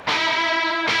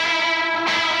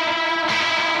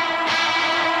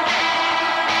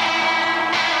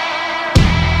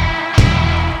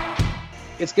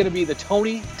It's going to be the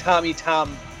Tony, Tommy,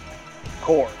 Tom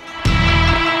core.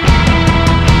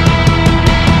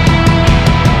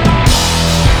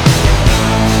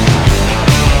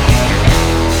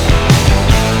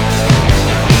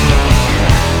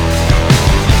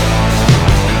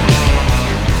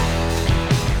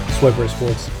 Swiper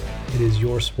Sports. It is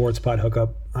your sports pod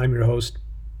hookup. I'm your host,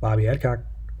 Bobby Adcock.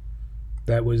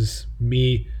 That was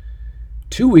me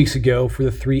 2 weeks ago for the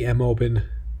 3M Open,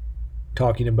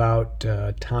 talking about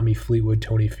Tommy Fleetwood,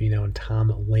 Tony Finau, and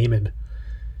Tom Lehman.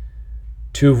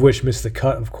 Two of which missed the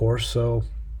cut, of course, so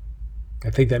I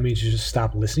think that means you just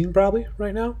stop listening probably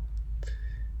right now.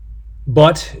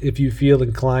 But if you feel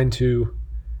inclined to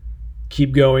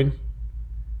keep going,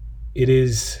 it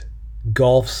is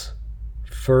golf's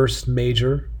first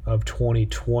major of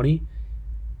 2020.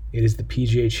 It is the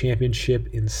PGA Championship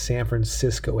in San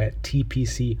Francisco at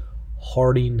TPC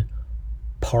Harding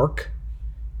Park.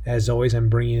 As always, I'm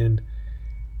bringing in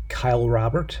Kyle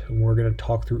Robert, and we're going to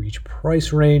talk through each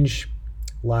price range,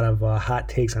 a lot of hot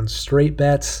takes on straight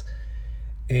bets,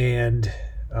 and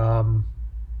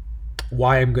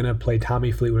why I'm going to play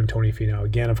Tommy Fleetwood and Tony Finau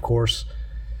again, of course.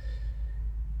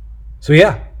 So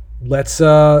yeah, let's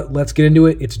get into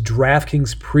it. It's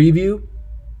DraftKings preview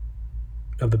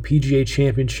of the PGA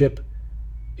Championship.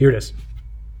 Here it is.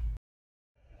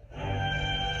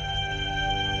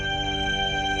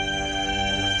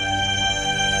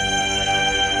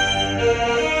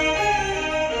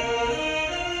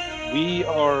 We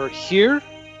are here.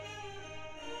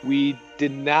 We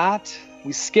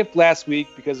skipped last week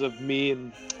because of me,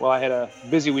 and I had a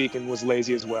busy week and was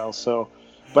lazy as well.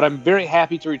 But I'm very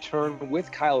happy to return with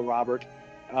Kyle Robert.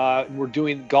 We're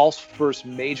doing golf's first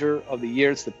major of the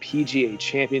year. It's the PGA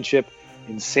Championship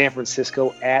in San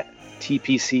Francisco at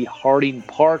TPC Harding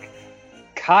Park.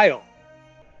 Kyle,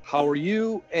 how are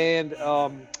you, and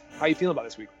how are you feeling about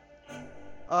this week?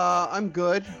 I'm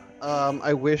good.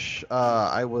 I wish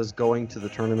I was going to the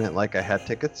tournament like I had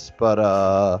tickets, but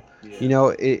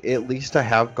at least I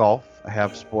have golf. I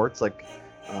have sports like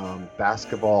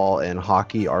basketball and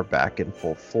hockey are back in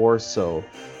full force. So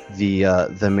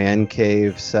the man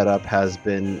cave setup has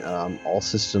been all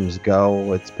systems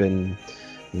go. It's been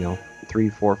 3,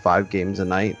 4, 5 games a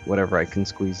night, whatever I can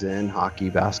squeeze in. Hockey,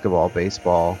 basketball,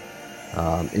 baseball.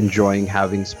 Enjoying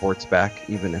having sports back,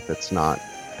 even if it's not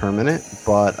permanent.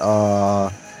 But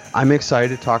I'm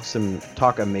excited to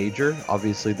talk a major.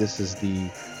 Obviously, this is the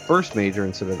first major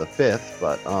instead of the fifth,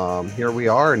 but here we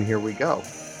are and here we go.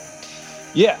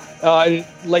 Yeah,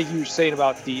 like you were saying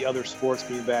about the other sports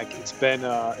being back, it's been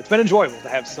enjoyable to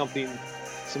have some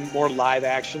more live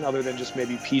action other than just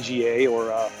maybe PGA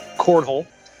or cornhole.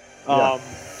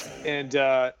 And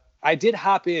I did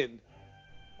hop in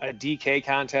a DK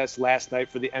contest last night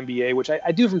for the NBA, which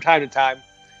I do from time to time.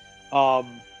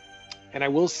 And I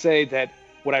will say that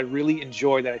what I really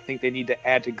enjoy that I think they need to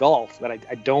add to golf that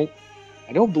I don't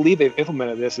believe they've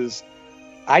implemented this is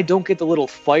I don't get the little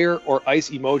fire or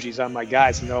ice emojis on my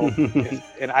guys, and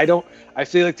I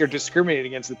feel like they're discriminating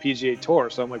against the PGA Tour.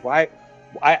 So I'm like, why?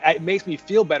 It makes me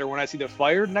feel better when I see the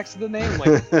fire next to the name. I'm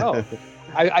like, oh,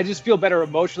 I just feel better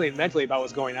emotionally and mentally about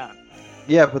what's going on.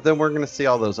 Yeah, but then we're going to see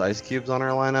all those ice cubes on our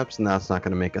lineups, and that's not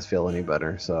going to make us feel any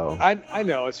better. So I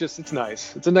know it's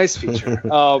nice. It's a nice feature.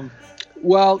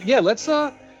 Well, yeah, let's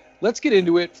get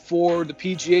into it for the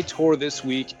PGA Tour this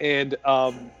week, and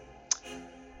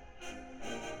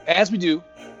as we do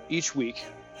each week,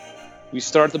 we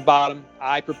start at the bottom.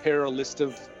 I prepare a list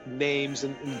of names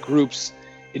and groups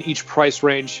in each price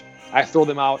range. I throw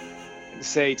them out and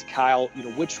say to Kyle,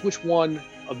 which one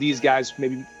of these guys,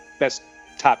 maybe best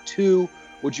top 2,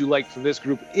 would you like from this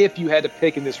group if you had to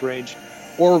pick in this range?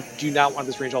 Or do you not want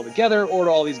this range altogether? Or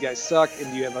do all these guys suck?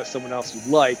 And do you have someone else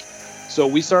you'd like? So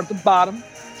we start at the bottom.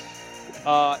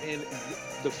 And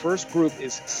the first group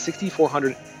is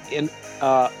 6,400 and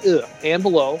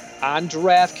below on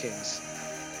DraftKings.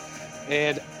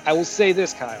 And I will say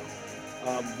this, Kyle.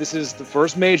 This is the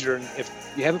first major, and if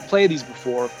you haven't played these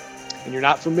before and you're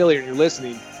not familiar and you're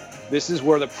listening, this is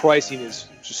where the pricing is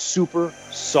just super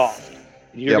soft.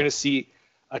 And you're going to see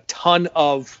a ton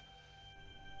of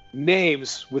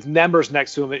names with numbers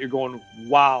next to them that you're going,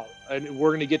 wow. And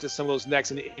we're going to get to some of those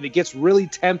next. And it gets really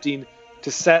tempting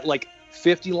to set like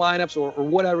 50 lineups or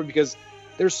whatever, because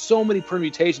there's so many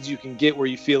permutations you can get where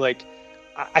you feel like,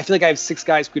 I feel like I have 6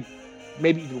 guys who could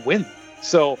maybe even win.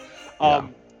 So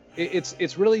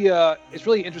it's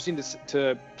really interesting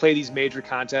to play these major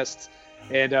contests.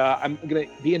 And I'm going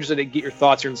to be interested to get your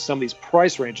thoughts here on some of these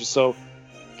price ranges. So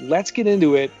let's get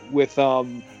into it with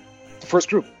the first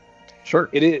group. Sure.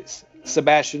 It is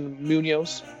Sebastian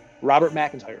Munoz, Robert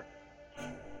McIntyre,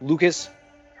 Lucas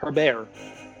Herbert,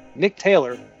 Nick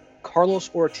Taylor,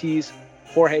 Carlos Ortiz,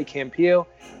 Jorge Campillo,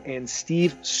 and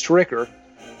Steve Stricker.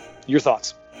 Your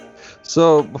thoughts?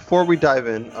 So before we dive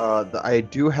in, I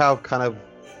do have kind of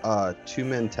two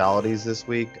mentalities this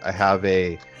week. I have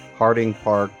a Harding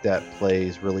Park that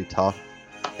plays really tough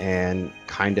and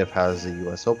kind of has a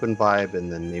U.S. Open vibe,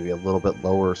 and then maybe a little bit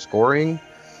lower scoring.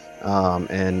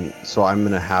 And so I'm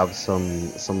going to have some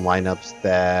lineups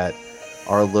that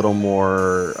are a little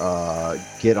more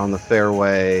get on the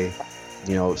fairway,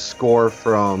 score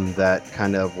from that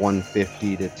kind of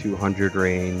 150 to 200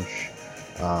 range.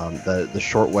 The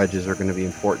short wedges are going to be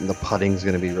important. The putting is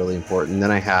going to be really important. And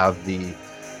then I have the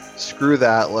screw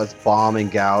that, let's bomb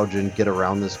and gouge and get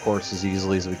around this course as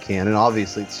easily as we can. And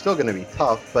obviously it's still going to be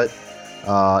tough, but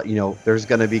there's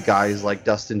going to be guys like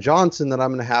Dustin Johnson that I'm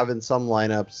going to have in some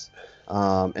lineups,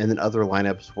 and then other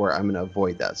lineups where I'm going to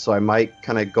avoid that. So I might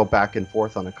kind of go back and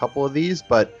forth on a couple of these,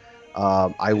 but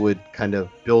I would kind of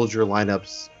build your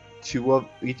lineups to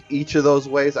each of those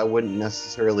ways. I wouldn't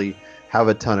necessarily have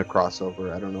a ton of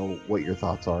crossover. I don't know what your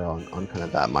thoughts are on kind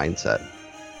of that mindset.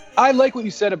 I like what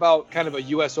you said about kind of a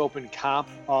U.S. Open comp.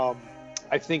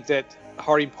 I think that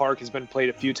Harding Park has been played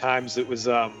a few times. It was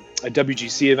a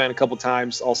WGC event a couple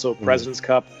times, also President's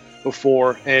Cup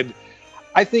before. And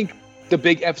I think the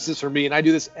big emphasis for me, and I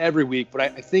do this every week, but I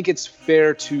think it's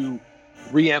fair to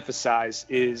reemphasize,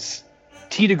 is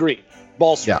tee to green,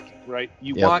 ball striking, right?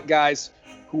 You want guys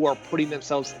who are putting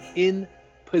themselves in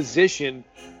position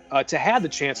to have the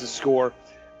chance to score.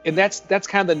 And that's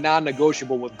kind of the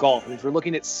non-negotiable with golf. And if you're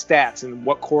looking at stats and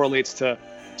what correlates to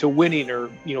winning or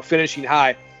finishing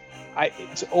high,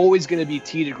 it's always going to be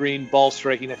tee to green ball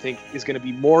striking. I think is going to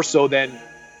be more so than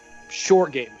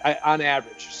short game on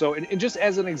average. So and just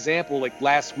as an example, like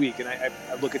last week, and I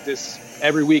look at this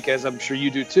every week, as I'm sure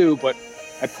you do too, but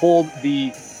I pulled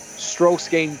the strokes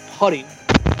gained putting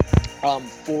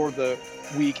for the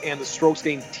week and the strokes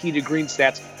gained tee to green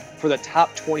stats for the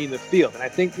top 20 in the field. And I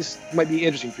think this might be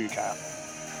interesting for you, Kyle.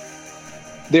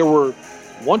 There were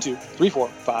 9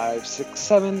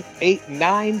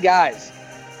 guys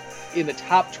in the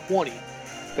top 20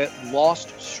 that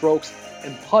lost strokes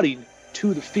and putting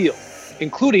to the field,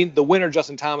 including the winner,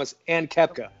 Justin Thomas, and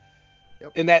Koepka.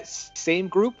 Yep. In that same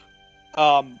group,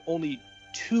 only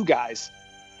 2 guys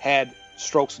had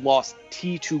strokes lost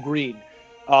tee to green.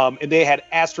 And they had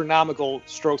astronomical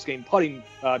strokes gained putting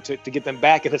to get them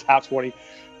back in the top 20.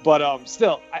 But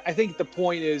still, I think the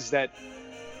point is that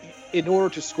in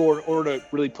order to score, in order to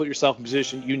really put yourself in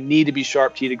position, you need to be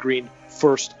sharp tee to green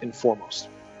first and foremost.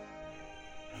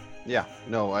 Yeah,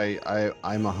 no,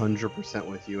 I'm 100%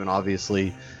 with you. And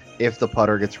obviously, if the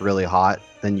putter gets really hot,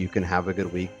 then you can have a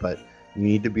good week. But you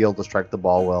need to be able to strike the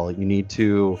ball well. You need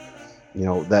to,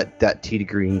 that tee to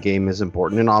green game is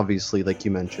important. And obviously, like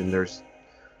you mentioned, there's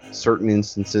certain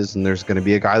instances, and there's going to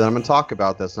be a guy that I'm going to talk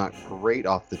about that's not great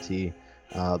off the tee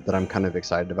that I'm kind of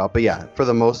excited about. But yeah, for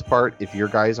the most part, if your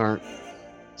guys aren't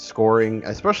scoring,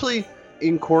 especially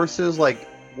in courses like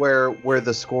where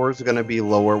the scores are going to be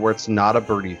lower, where it's not a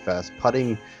birdie fest,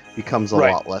 putting becomes a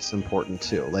lot less important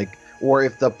too. Like, or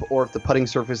if the putting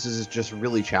surface is just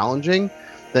really challenging,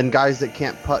 then guys that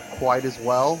can't putt quite as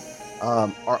well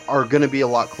are going to be a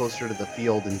lot closer to the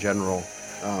field in general.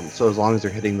 So as long as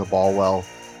they're hitting the ball well,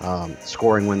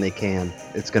 scoring when they can,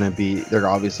 they're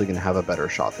obviously going to have a better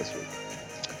shot this week.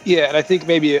 Yeah, and I think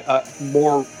maybe a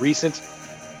more recent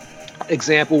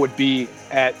example would be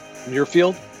at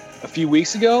Muirfield a few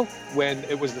weeks ago when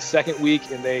it was the second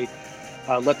week and they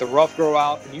let the rough grow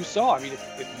out. And you saw,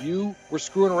 if you were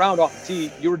screwing around off the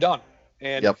tee, you were done.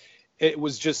 And it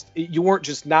was just, you weren't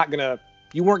going to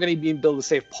be able to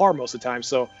save par most of the time.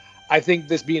 So I think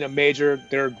this being a major,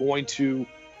 they're going to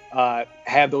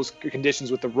have those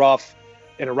conditions with the rough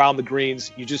and around the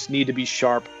greens. You just need to be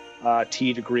sharp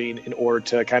tee to green in order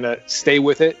to kind of stay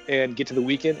with it and get to the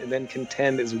weekend and then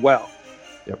contend as well.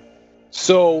 Yep.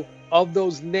 So of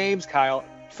those names, Kyle,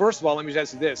 first of all, let me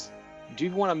just ask you this. Do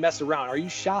you want to mess around? Are you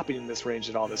shopping in this range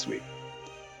at all this week?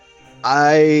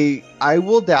 I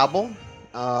will dabble.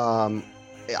 I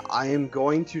am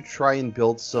going to try and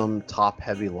build some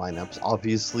top-heavy lineups.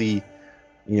 Obviously,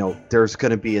 there's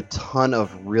going to be a ton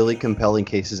of really compelling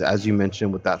cases, as you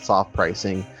mentioned, with that soft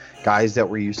pricing. Guys that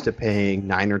were used to paying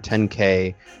 $9 or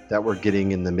 $10K that we're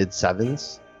getting in the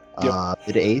mid-7s,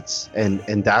 mid-8s,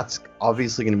 and that's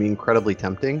obviously going to be incredibly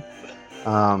tempting.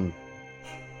 I'm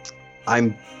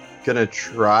going to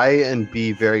try and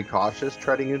be very cautious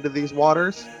treading into these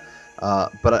waters,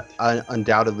 but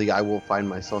undoubtedly I will find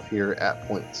myself here at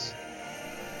points.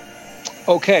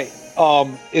 Okay.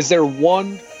 Is there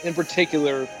one in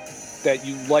particular that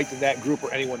you liked in that group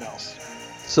or anyone else?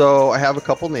 So I have a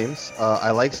couple names.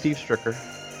 I like Steve Stricker.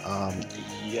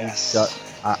 Yes.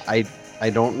 I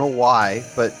don't know why,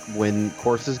 but when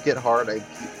courses get hard, I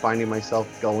keep finding myself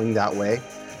going that way.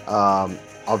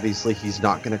 Obviously, he's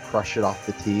not going to crush it off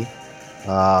the tee,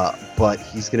 but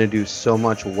he's going to do so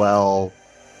much well,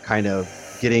 kind of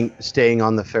staying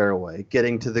on the fairway,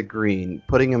 getting to the green,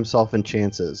 putting himself in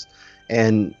chances.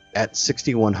 And at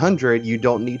 6,100, you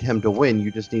don't need him to win.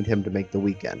 You just need him to make the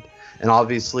weekend. And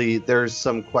obviously, there's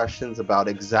some questions about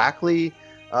exactly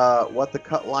what the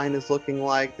cut line is looking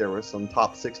like. There were some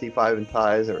top 65 in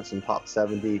ties. There were some top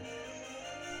 70.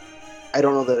 I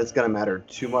don't know that it's going to matter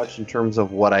too much in terms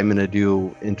of what I'm going to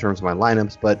do in terms of my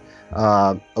lineups, but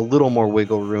a little more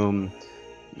wiggle room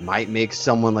might make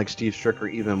someone like Steve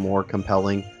Stricker even more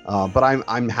compelling. But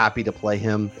I'm happy to play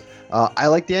him. I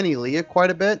like Danny Leah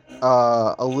quite a bit.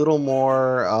 A little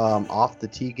more off the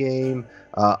tee game.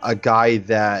 A guy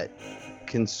that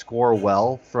can score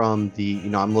well from the,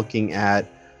 I'm looking at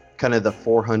kind of the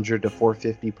 400 to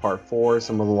 450 par 4,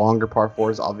 some of the longer par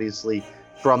 4s, obviously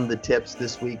from the tips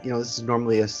this week. This is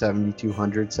normally a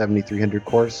 7,200, 7,300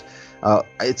 course.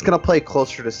 It's going to play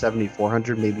closer to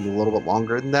 7,400, maybe a little bit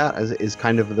longer than that, as is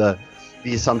kind of the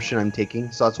assumption I'm taking.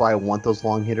 So that's why I want those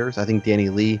long hitters. I think Danny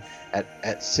Lee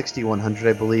at 6,100,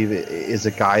 I believe, is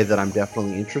a guy that I'm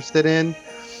definitely interested in.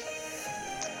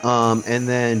 And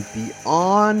then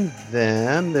beyond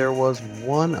them, there was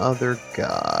one other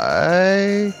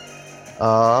guy.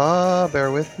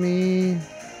 Bear with me.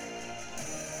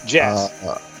 Jazz.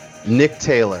 Nick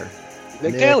Taylor.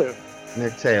 Nick Taylor.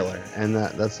 Nick Taylor. And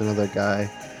that's another guy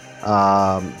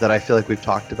that I feel like we've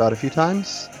talked about a few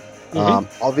times.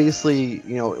 Mm-hmm. Obviously,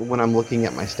 when I'm looking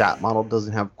at my stat model,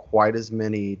 doesn't have quite as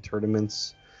many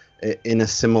tournaments in a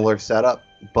similar setup,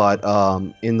 but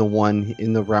in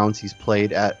the rounds he's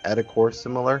played at a course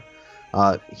similar,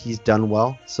 he's done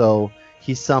well. So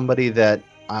he's somebody that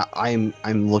I'm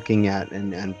looking at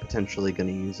and potentially going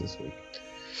to use this week.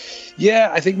 Yeah,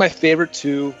 I think my favorite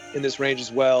two in this range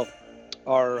as well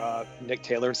are Nick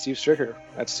Taylor and Steve Stricker.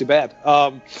 That's too bad.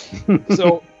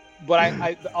 But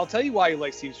I'll tell you why you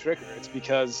like Steve Stricker. It's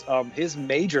because his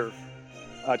major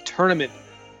tournament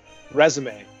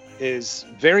resume is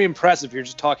very impressive. You're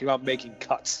just talking about making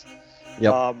cuts.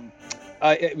 Yep.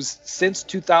 It was since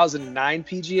 2009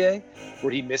 PGA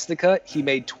where he missed the cut. He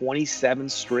made 27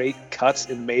 straight cuts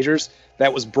in majors.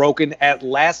 That was broken at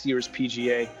last year's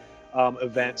PGA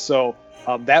event. So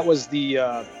that was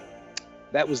the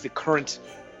current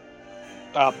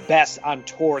best on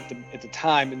tour at the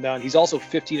time. And he's also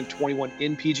 15 of 21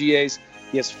 in PGAs.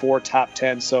 He has 4 top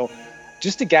 10. So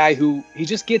just a guy who he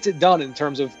just gets it done in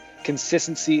terms of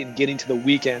consistency and getting to the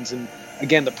weekends. And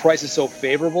again, the price is so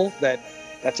favorable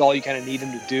that's all you kind of need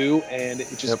him to do, and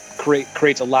it just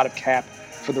creates a lot of cap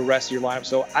for the rest of your lineup.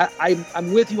 So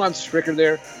I'm with you on Stricker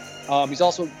there. He's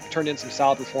also turned in some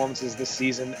solid performances this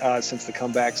season since the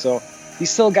comeback, so he's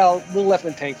still got a little left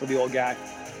in the tank for the old guy.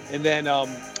 And then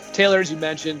Taylor, as you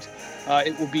mentioned,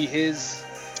 it will be his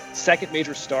second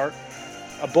major start,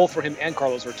 both for him and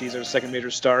Carlos Ortiz. Their second major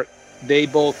start. They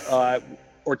both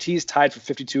Ortiz tied for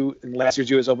 52 in last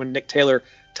year's U.S. Open. Nick Taylor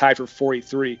tied for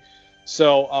 43.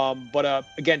 So, but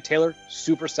again, Taylor,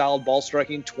 super solid ball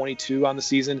striking, 22 on the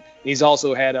season. And he's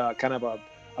also had kind of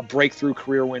a breakthrough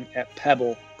career win at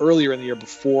Pebble earlier in the year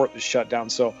before the shutdown.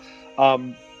 So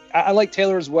I like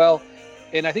Taylor as well.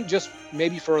 And I think just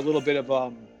maybe for a little bit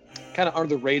of kind of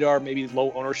under the radar, maybe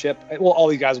low ownership. Well, all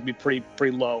these guys will be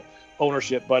pretty low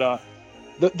ownership. But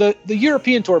the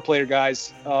European Tour player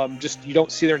guys, just you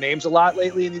don't see their names a lot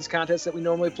lately in these contests that we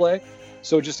normally play.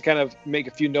 So just to kind of make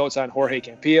a few notes on Jorge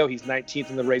Campillo, he's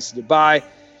 19th in the race to Dubai.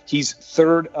 He's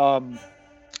third.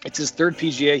 It's his third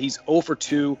PGA. He's 0 for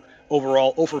 2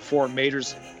 overall, 0 for 4 in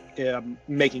majors,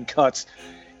 making cuts.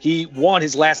 He won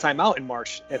his last time out in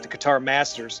March at the Qatar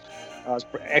Masters.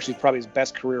 Actually, probably his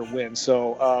best career win.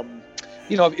 So,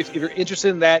 if you're interested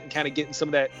in that and kind of getting some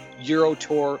of that Euro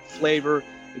Tour flavor,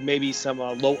 and maybe some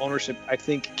low ownership, I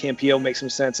think Campillo makes some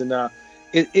sense. And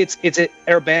it's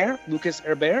Herbert, Lucas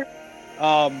Herbert.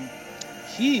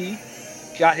 He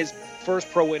got his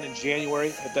first pro win in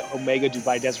January at the Omega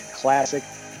Dubai Desert Classic,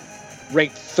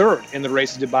 ranked third in the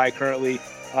race to Dubai currently.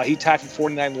 He tied for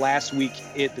 49 last week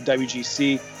at the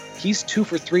WGC. He's 2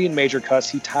 for 3 in major cuts.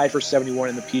 He tied for 71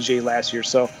 in the PGA last year.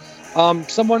 So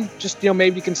someone just,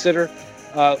 maybe to consider.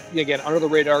 Again, under the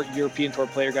radar European Tour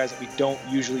player guys that we don't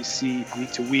usually see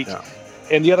week to week. Yeah.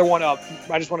 And the other one, I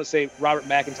just want to say Robert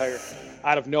McIntyre,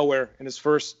 out of nowhere in his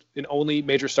first and only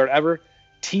major start ever,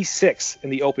 T6 in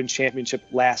the Open Championship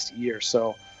last year.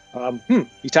 So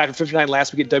he tied for 59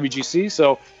 last week at WGC.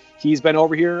 So he's been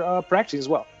over here practicing as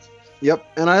well. Yep,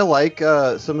 and I like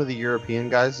some of the European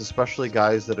guys, especially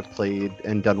guys that have played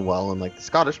and done well in like the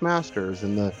Scottish Masters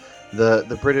and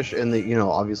the British and the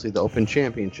obviously the Open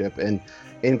Championship, and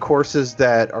in courses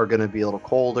that are going to be a little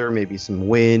colder, maybe some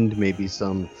wind, maybe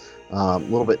some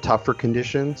little bit tougher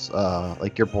conditions.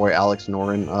 Like your boy Alex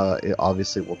Noren,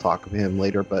 obviously we'll talk of him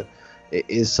later, but it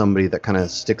is somebody that kind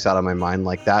of sticks out of my mind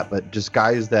like that. But just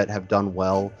guys that have done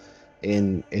well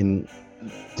in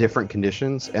different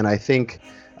conditions, and I think.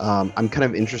 I'm kind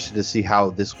of interested to see how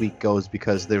this week goes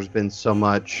because there's been so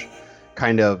much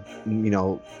kind of,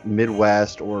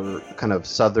 Midwest or kind of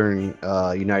southern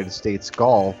United States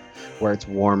golf where it's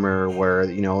warmer, where,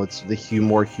 it's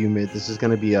more humid. This is going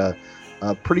to be a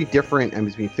pretty different,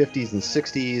 between 50s and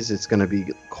 60s. It's going to be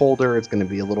colder. It's going to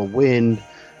be a little wind.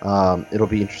 It'll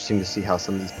be interesting to see how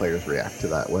some of these players react to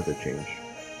that weather change.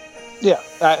 Yeah,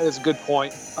 that is a good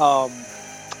point.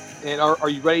 And are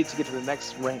you ready to get to the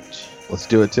next range? Let's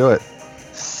do it to it.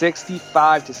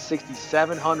 65 to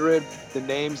 6,700. The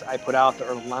names I put out there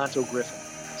are Lanto Griffin,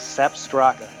 Sepp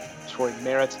Straka, Troy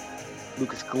Merritt,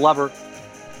 Lucas Glover,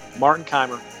 Martin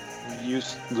Keimer, and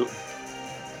Yus Luton.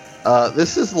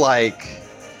 This is like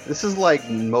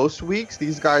most weeks.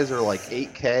 These guys are like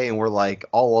 8K, and we're like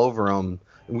all over them.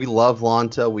 We love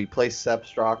Lanto. We play Sepp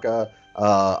Straka.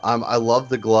 I love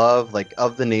the glove. Like,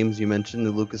 of the names you mentioned,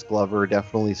 the Lucas Glover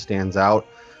definitely stands out.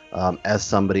 As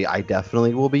somebody I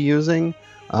definitely will be using.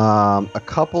 A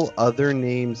couple other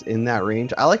names in that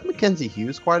range. I like Mackenzie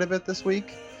Hughes quite a bit this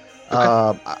week.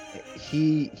 Okay.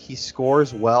 He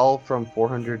scores well from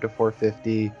 400 to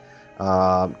 450.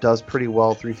 Does pretty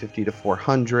well 350 to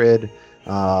 400.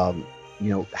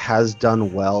 Has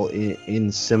done well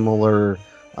in similar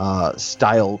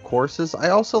style courses.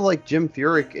 I also like Jim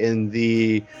Furyk in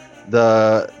the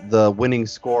winning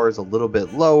score is a little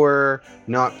bit lower,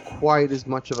 not quite as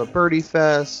much of a birdie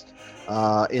fest,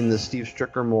 in the Steve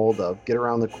Stricker mold of get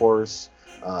around the course,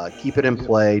 keep it in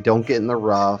play, don't get in the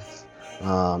rough,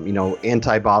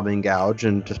 anti-bobbing gouge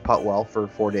and just putt well for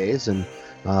 4 days. And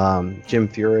Jim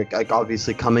Furyk, like,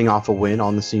 obviously coming off a win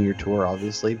on the senior tour,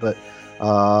 obviously, but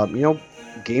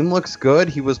game looks good.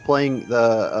 He was playing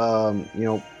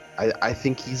the I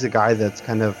think he's a guy that's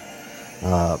kind of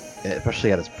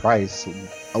especially at his price,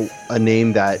 a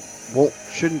name that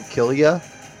shouldn't kill you,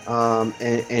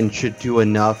 and should do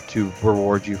enough to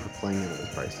reward you for playing him at his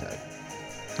price tag.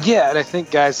 Yeah, and I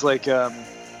think guys like a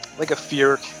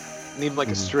Furyk, and even like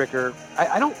a Stricker,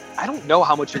 I don't know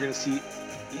how much you're going to see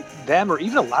them or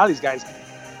even a lot of these guys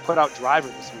put out driver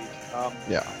this week.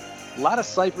 Yeah, a lot of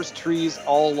cypress trees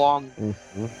all along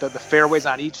the fairways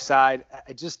on each side.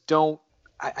 I just don't.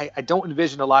 I don't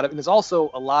envision a lot of, and there's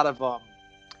also a lot of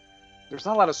there's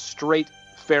not a lot of straight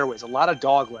fairways, a lot of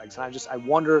dog legs, and I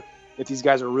wonder if these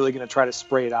guys are really going to try to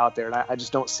spray it out there, and I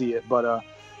just don't see it. But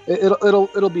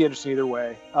it'll be interesting either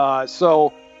way.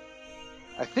 So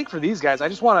I think for these guys, I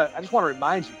just want to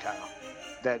remind you, Kyle,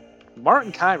 that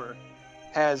Martin Keimer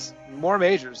has more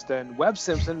majors than Webb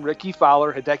Simpson, Ricky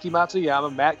Fowler, Hideki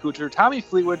Matsuyama, Matt Kuchar, Tommy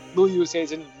Fleetwood, Louis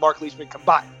Oosthuizen, and Mark Leishman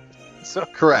combined. So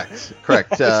correct.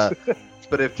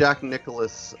 But if Jack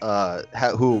Nicklaus,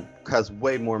 who has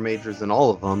way more majors than all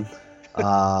of them,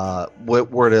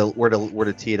 were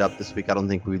to tee it up this week, I don't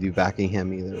think we'd be backing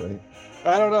him either, right?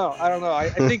 I don't know. I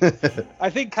think I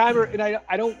think Keimer, and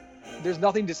I don't. There's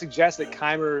nothing to suggest that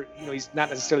Keimer, he's not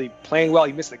necessarily playing well.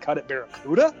 He missed the cut at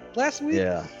Barracuda last week.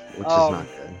 Yeah, which is not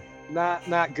good.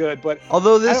 Not good. But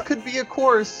although this could be a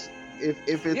course,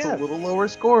 if it's a little lower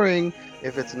scoring.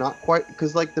 If it's not quite,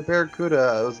 because like the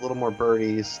Barracuda, it was a little more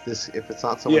birdies. If it's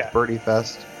not so much birdie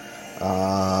fest,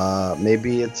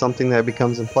 maybe it's something that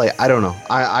becomes in play. I don't know.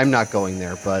 I'm not going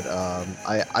there, but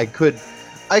I could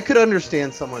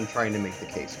understand someone trying to make the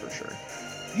case for sure.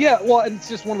 Yeah, well, and it's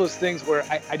just one of those things where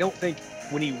I don't think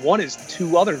when he won his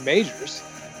two other majors,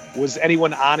 was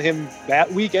anyone on him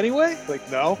that week anyway? Like,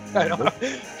 no, I don't.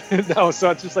 No,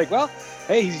 so it's just like, well,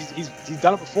 hey, he's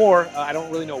done it before. I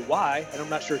don't really know why, and I'm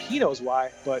not sure he knows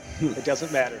why, but it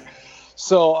doesn't matter.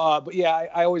 So, but yeah,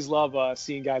 I always love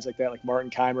seeing guys like that, like Martin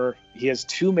Keimer. He has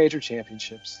 2 major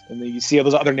championships, and then you see all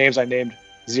those other names I named,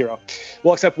 0.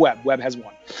 Well, except Webb. Webb has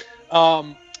 1.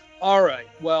 All right.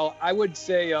 Well, I would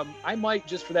say I might,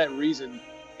 just for that reason,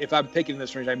 if I'm picking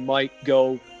this range, I might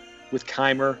go with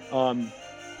Keimer.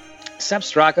 Sepp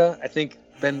Straka, I think,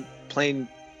 been playing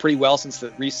pretty well since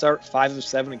the restart, 5 of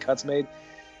 7 in cuts made.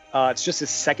 It's just his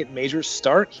second major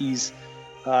start. He's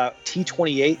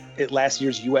T28 at last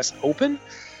year's U.S. Open.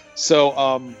 So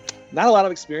not a lot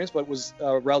of experience, but was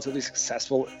relatively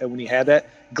successful when he had that.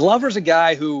 Glover's a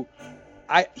guy who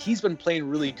he's been playing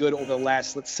really good over the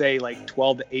last, let's say, like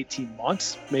 12 to 18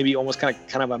 months, maybe almost kind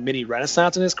of a mini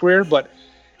renaissance in his career. But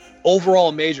overall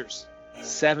in majors,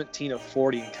 17 of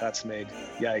 40 in cuts made.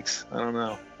 Yikes! I don't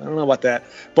know about that.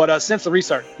 But since the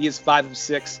restart, he is 5 of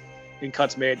 6 in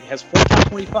cuts made. He has 4 top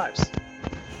 25s.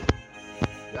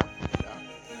 Yeah.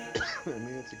 I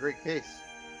mean, it's a great case.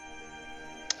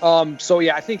 So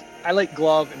yeah, I think I like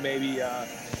Glove and maybe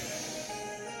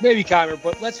Keimer,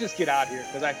 but let's just get out here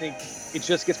because I think it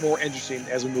just gets more interesting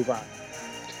as we move on.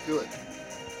 Do it.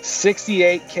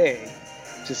 68K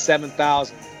to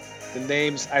 7,000. The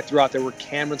names I threw out there were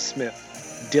Cameron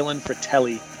Smith, Dylan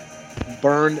Fratelli,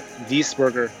 Bernd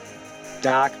Wiesberger,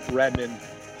 Doc Redman,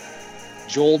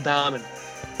 Joel Dahman,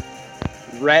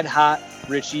 Red Hot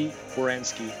Richie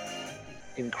Wierenski,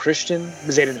 and Christian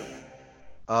Bezzatino.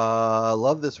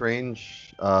 Love this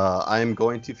range. I'm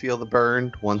going to feel the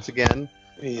burned once again.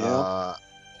 Yeah.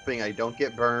 Hoping I don't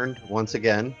get burned once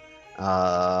again.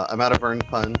 I'm out of burned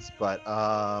puns, but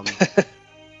I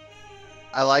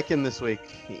like him this week.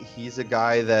 He's a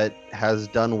guy that has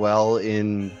done well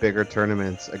in bigger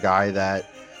tournaments, a guy that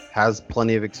has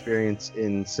plenty of experience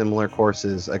in similar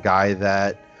courses, a guy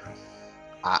that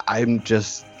I'm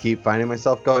just keep finding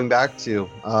myself going back to.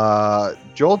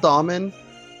 Joel Dahman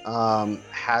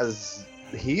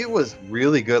he was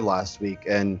really good last week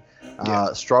and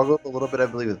struggled a little bit, I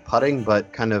believe, with putting,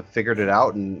 but kind of figured it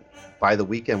out, and by the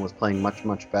weekend was playing much,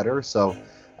 much better. So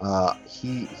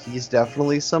he's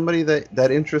definitely somebody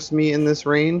that interests me in this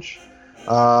range.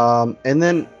 And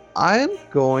then I'm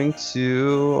going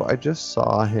to, I just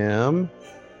saw him,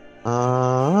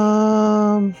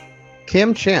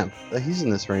 Cam Champ. He's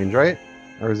in this range, right?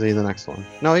 Or is he the next one?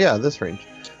 No, yeah, this range.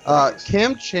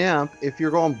 Cam Champ, if you're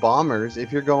going bombers,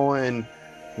 if you're going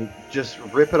just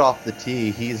rip it off the tee,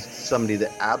 he's somebody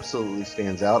that absolutely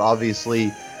stands out.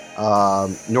 Obviously,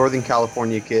 Northern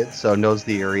California kid, so knows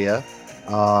the area.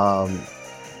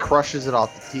 Crushes it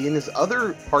off the tee, and his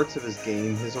other parts of his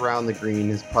game, his around the green,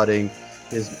 his putting,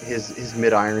 his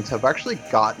mid irons have actually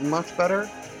gotten much better.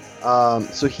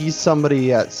 So he's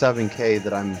somebody at 7K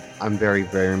that I'm very,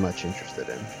 very much interested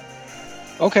in.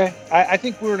 Okay, I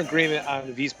think we're in agreement on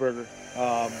Wiesberger.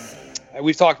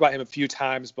 We've talked about him a few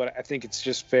times, but I think it's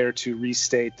just fair to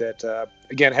restate that,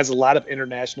 again, has a lot of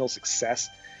international success,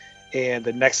 and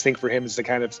the next thing for him is to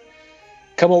kind of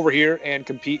come over here and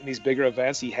compete in these bigger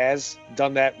events. He has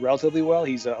done that relatively well.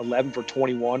 He's 11 for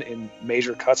 21 in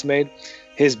major cuts made.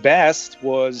 His best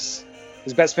finish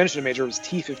in a major was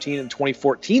T15 in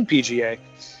 2014 PGA.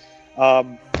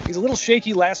 He's a little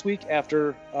shaky last week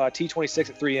after T26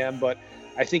 at 3M, but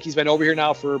I think he's been over here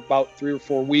now for about 3 or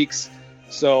 4 weeks.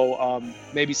 So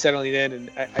maybe settling in,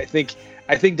 and I think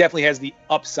definitely has the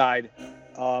upside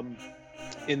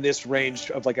in this range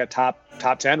of like a top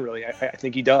 10. Really, I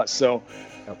think he does. So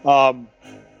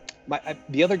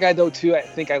the other guy though too, I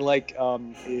think I like I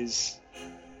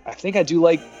do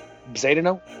like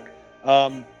Bezzatino.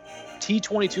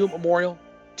 T22 at Memorial,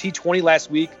 T20 last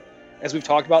week, as we've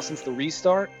talked about since the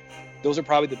restart. Those are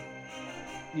probably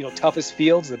the toughest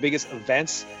fields, the biggest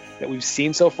events that we've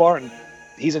seen so far, and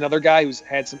he's another guy who's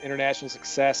had some international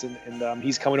success, and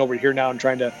he's coming over here now and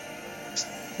trying to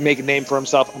make a name for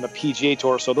himself on the PGA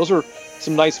Tour. So those are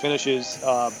some nice finishes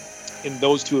in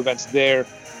those two events there.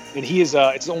 And he is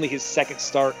it's only his second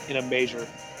start in a major.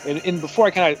 And before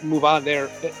I kind of move on there,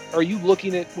 are you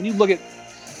looking at, when you look at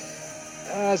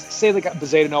say like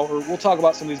Bezzatino, or we'll talk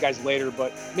about some of these guys later,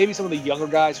 but maybe some of the younger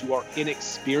guys who are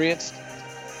inexperienced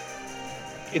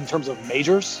in terms of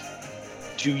majors,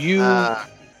 do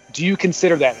you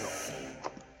consider that at all?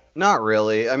 Not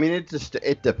really. I mean,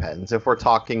 it depends. If we're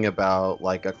talking about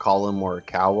like a Colin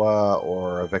Morikawa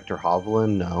or a Victor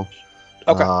Hovland, no.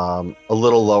 Okay. A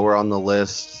little lower on the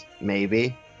list,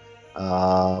 maybe.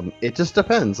 It just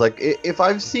depends. Like if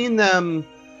I've seen them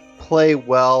play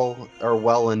well or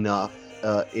well enough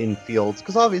in fields,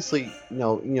 because obviously,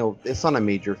 it's not a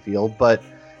major field, but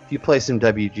if you play some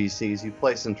WGCs, you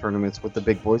play some tournaments with the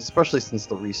big boys, especially since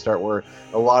the restart, where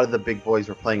a lot of the big boys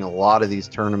were playing a lot of these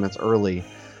tournaments early.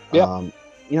 Yeah.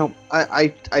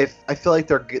 I feel like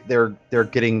they're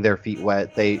getting their feet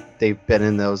wet. They've been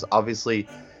in those. Obviously,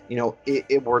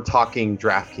 we're talking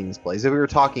DraftKings plays. If we were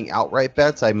talking outright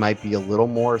bets, I might be a little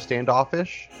more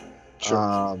standoffish.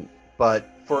 Sure. But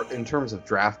in terms of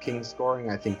DraftKings scoring,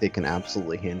 I think they can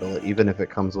absolutely handle it, even if it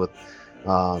comes with,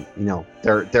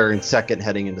 they're in second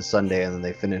heading into Sunday and then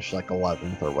they finish like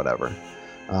 11th or whatever.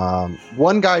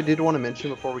 One guy I did want to mention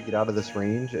before we get out of this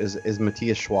range is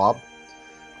Matthias Schwab.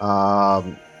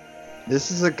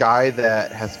 This is a guy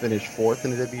that has finished 4th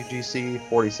in the WGC,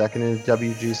 42nd in the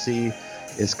WGC.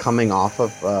 is coming off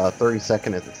of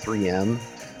 32nd at the 3M.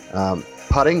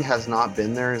 Putting has not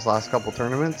been there his last couple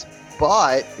tournaments,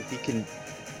 but if he can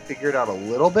figure it out a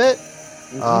little bit,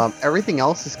 everything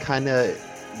else is kind of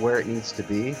where it needs to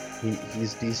be.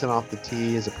 He's decent off the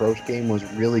tee. His approach game was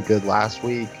really good last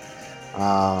week.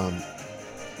 A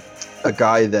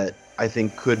guy that I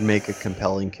think could make a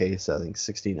compelling case. I think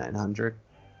 6,900.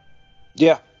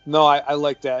 Yeah, no, I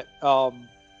like that. And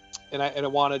I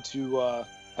wanted to.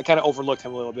 I kind of overlooked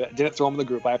him a little bit. I didn't throw him in the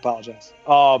group. I apologize.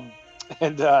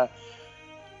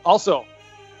 Also,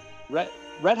 Red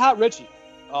Hot Richie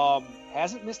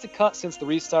hasn't missed a cut since the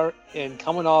restart and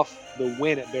coming off the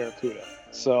win at Barracuda.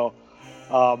 So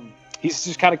he's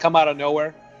just kind of come out of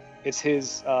nowhere. It's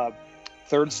his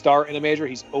third start in a major.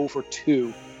 He's 0 for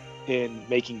 2 in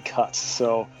making cuts.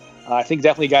 So I think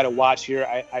definitely a guy to watch here.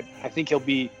 I think he'll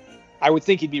be. I would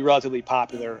think he'd be relatively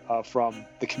popular from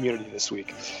the community this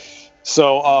week.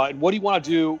 So, what do you want to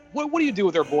do? What do you do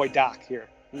with our boy Doc here?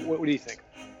 What do you think?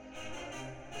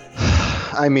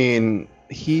 I mean,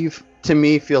 he to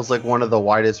me feels like one of the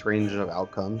widest range of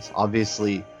outcomes.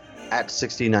 Obviously, at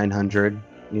 6,900,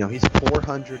 he's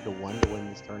 400 to 1 to win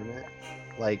this tournament.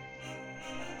 Like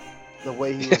the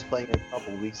way he was playing a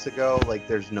couple weeks ago, like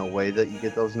there's no way that you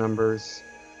get those numbers.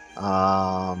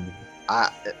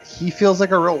 He feels like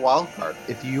a real wild card.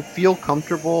 If you feel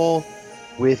comfortable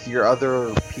with your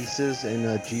other pieces in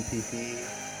a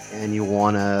GPP and you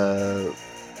want to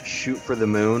shoot for the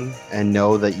moon and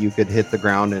know that you could hit the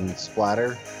ground and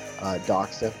splatter,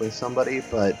 Doc's definitely somebody.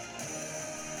 But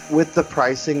with the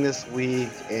pricing this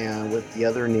week and with the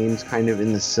other names kind of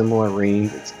in the similar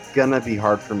range, it's going to be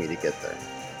hard for me to get there.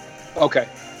 Okay.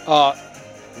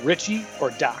 Richie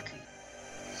or Doc?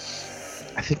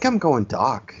 I think I'm going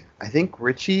Doc. I think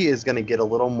Richie is going to get a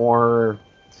little more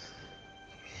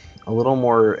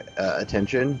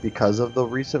attention because of the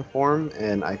recent form,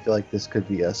 and I feel like this could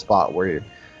be a spot where,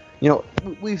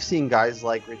 we've seen guys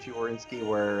like Richie Warinsky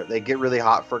where they get really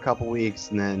hot for a couple weeks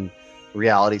and then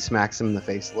reality smacks them in the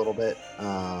face a little bit,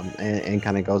 and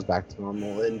kind of goes back to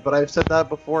normal. But I've said that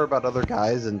before about other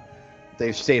guys, and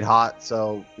they've stayed hot,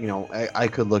 so I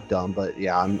could look dumb, but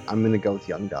yeah, I'm going to go with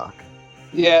young Doc.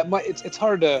 Yeah, it's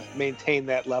hard to maintain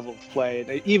that level of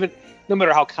play, even no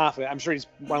matter how confident. I'm sure he's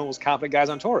one of the most confident guys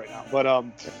on tour right now, but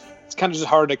it's kind of just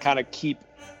hard to kind of keep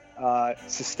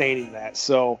sustaining that.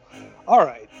 So, all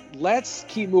right, let's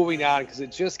keep moving on because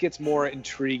it just gets more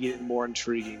intriguing and more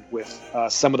intriguing with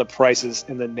some of the prices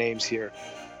and the names here.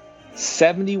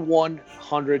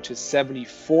 7,100 to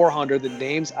 7,400. The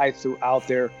names I threw out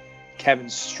there: Kevin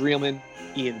Streelman,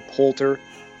 Ian Poulter,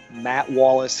 Matt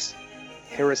Wallace,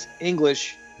 Harris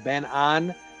English, Ben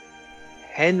An,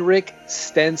 Henrik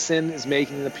Stenson is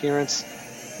making an appearance,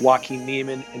 Joaquin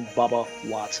Niemann, and Bubba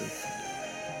Watson.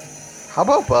 How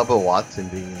about Bubba Watson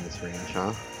being in this range,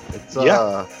 huh? It's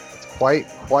quite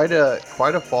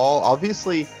a fall.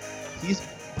 Obviously, he's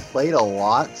played a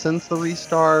lot since the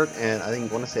restart, and I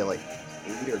think I want to say like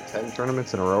 8 or 10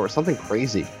 tournaments in a row or something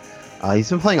crazy. He's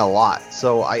been playing a lot,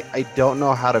 so I don't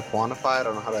know how to quantify. I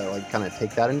don't know how to kind of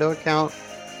take that into account.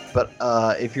 But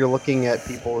if you're looking at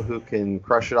people who can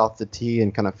crush it off the tee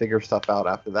and kind of figure stuff out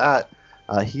after that,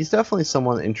 he's definitely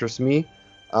someone that interests me.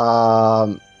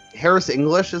 Harris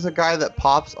English is a guy that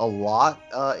pops a lot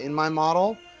in my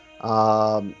model,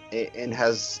 and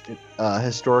has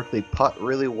historically putt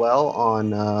really well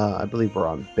on, I believe we're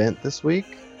on Bent this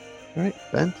week. Right,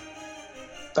 Bent?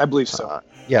 I believe so.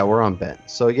 Yeah, we're on Bent.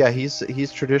 So yeah,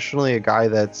 he's traditionally a guy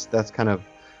that's kind of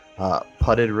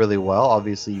putted really well.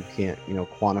 Obviously, you can't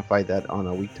quantify that on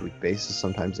a week-to-week basis.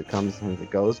 Sometimes it comes, sometimes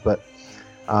it goes, but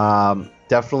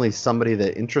definitely somebody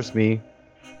that interests me,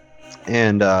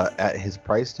 and at his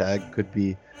price tag could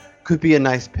be a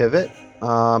nice pivot.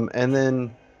 And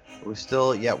then we're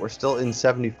still in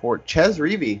 74. Ches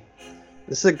Reavie,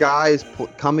 this is a guy who's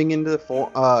coming into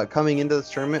this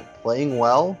tournament playing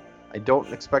well. I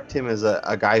don't expect him as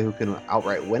a guy who can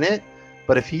outright win it.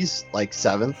 But if he's like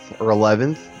 7th or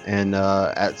 11th and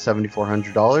at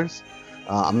 $7,400,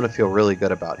 I'm going to feel really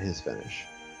good about his finish.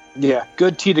 Yeah,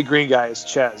 good tee to green guy is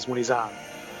Ches when he's on.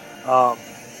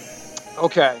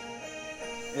 Okay.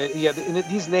 Yeah,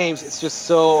 these names, it's just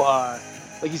so,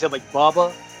 like you said, like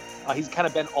Bubba, he's kind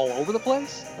of been all over the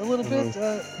place a little bit.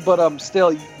 But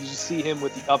still, you just see him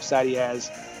with the upside he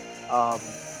has.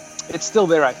 It's still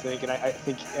there, I think, and I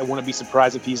think I wouldn't be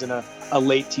surprised if he's in a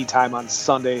late tee time on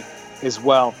Sunday as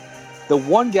well. The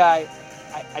one guy,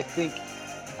 I think,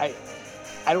 I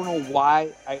don't know why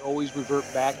I always revert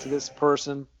back to this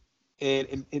person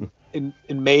in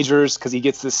majors because he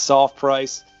gets this soft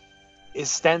price,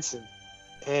 is Stenson.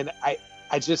 And I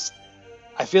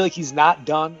I feel like he's not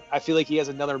done. I feel like he has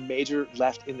another major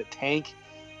left in the tank.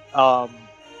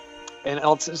 And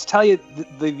I'll just tell you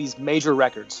these major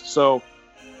records. So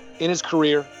in his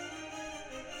career,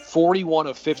 41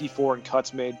 of 54 in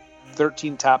cuts made,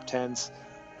 13 top tens.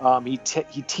 He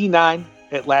T9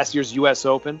 at last year's U.S.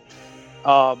 Open.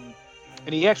 And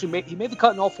he actually made the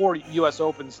cut in all four U.S.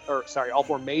 Opens, all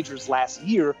four majors last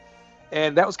year.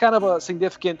 And that was kind of a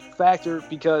significant factor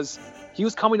because he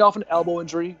was coming off an elbow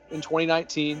injury in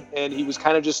 2019, and he was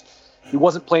kind of he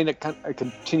wasn't playing a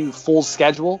continued full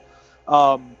schedule.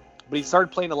 But he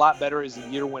started playing a lot better as the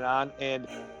year went on, and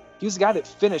he was the guy that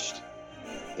finished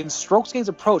in strokes gains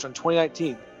approach on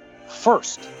 2019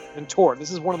 first in tour.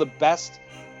 This is one of the best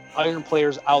iron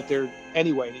players out there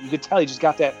anyway. You could tell he just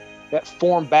got that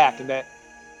form back and that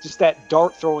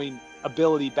dart throwing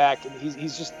ability back, and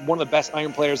he's just one of the best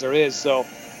iron players there is. So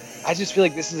I just feel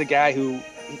like this is a guy who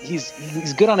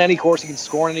he's good on any course. He can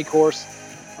score on any course.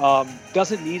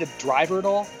 Doesn't need a driver at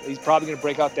all. He's probably going to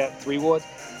break out that 3-wood.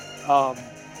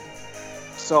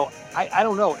 So I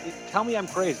don't know. Tell me I'm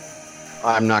crazy.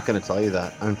 I'm not going to tell you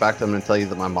that. In fact, I'm going to tell you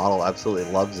that my model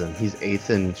absolutely loves him. He's 8th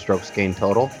in strokes gained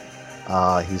total.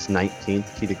 He's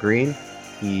 19th tee to green.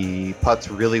 He putts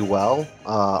really well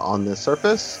on this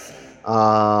surface,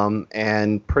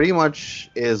 and pretty much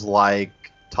is like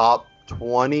top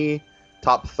 20,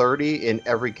 top 30 in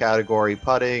every category: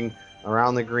 putting,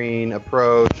 around the green,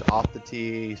 approach, off the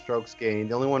tee, strokes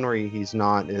gained. The only one where he's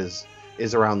not is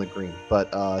around the green,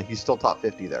 but he's still top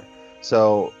 50 there.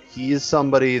 So he is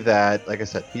somebody that, like I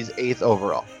said, he's 8th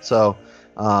overall. So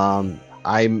I'm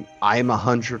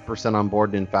 100% on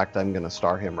board. In fact, I'm going to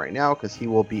start him right now because he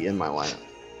will be in my lineup.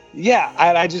 Yeah,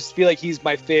 I just feel like he's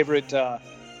my favorite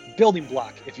building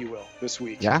block, if you will, this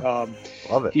week. Yeah,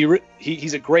 love it.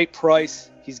 He's a great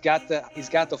price. He's got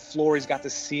the floor. He's got the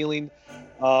ceiling.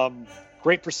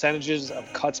 Great percentages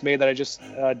of cuts made that I just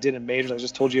did in majors. I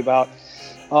just told you about.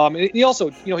 And he also,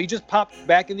 he just popped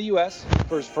back in the U.S.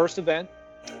 for his first event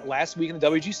last week in the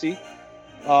WGC.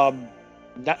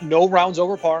 No rounds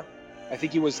over par. I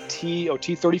think he was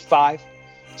T35.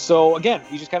 So again,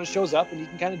 he just kind of shows up and he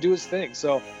can kind of do his thing.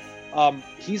 So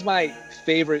he's my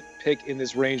favorite pick in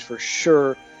this range for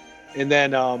sure. And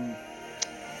then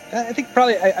I think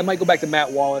probably I might go back to Matt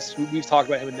Wallace. We've talked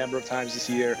about him a number of times this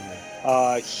year.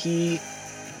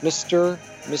 Mr.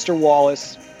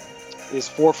 Wallace is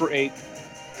 4 for 8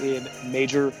 in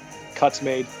major cuts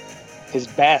made. His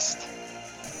best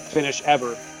finish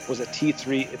ever was a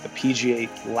T3 at the PGA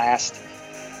last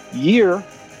year.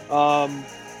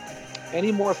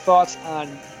 Any more thoughts on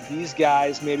these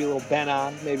guys? Maybe a little Ben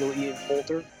on, maybe a little Ian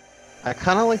Poulter. I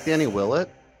kind of like Danny Willett.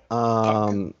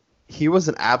 He was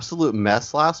an absolute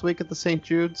mess last week at the St.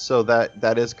 Jude, so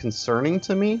that is concerning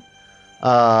to me.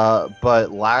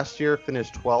 But last year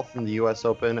finished 12th in the U.S.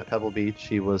 Open at Pebble Beach.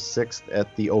 He was 6th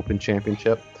at the Open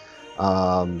Championship.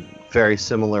 Very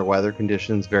similar weather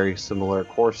conditions, very similar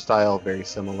course style, very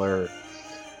similar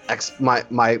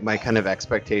my kind of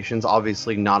expectations.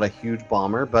 Obviously not a huge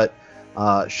bomber, but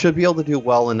should be able to do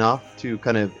well enough to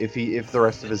kind of, if the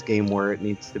rest of his game where it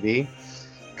needs to be,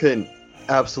 could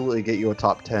absolutely get you a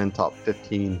top 10, top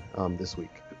 15 this week.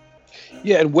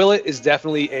 Yeah, and Willett is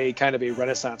definitely a kind of a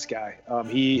renaissance guy.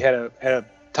 He had a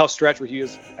tough stretch where he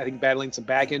was, I think, battling some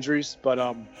back injuries,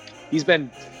 but he's been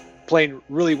playing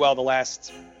really well the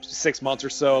last 6 months or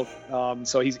so.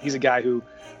 So he's a guy who,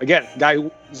 again,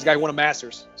 who won a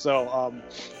Masters. So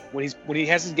when he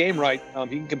has his game right,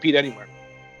 he can compete anywhere.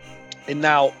 And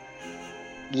now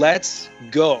let's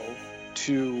go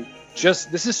to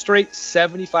this is straight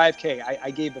 75K.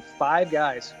 I gave the 5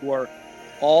 guys who are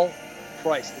all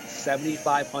priced at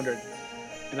 $7,500,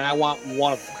 and I want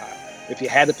one of them, Kyle. If you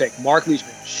had to pick, Mark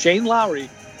Leishman, Shane Lowry,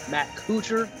 Matt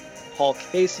Kuchar, Paul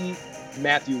Casey,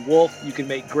 Matthew Wolff. You can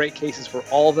make great cases for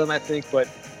all of them, I think, but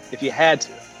if you had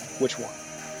to, which one?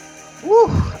 Woo.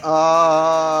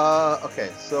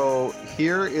 Okay, so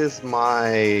here is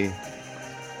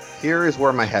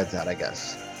where my head's at, I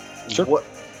guess. Sure.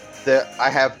 I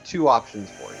have 2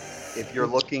 options for you. If you're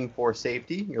looking for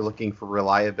safety, you're looking for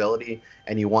reliability,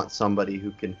 and you want somebody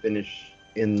who can finish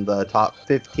in the top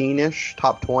 15-ish,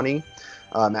 top 20,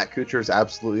 Matt Kuchar is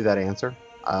absolutely that answer.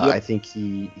 Yep. I think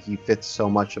he fits so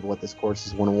much of what this course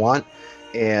is going to want,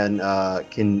 and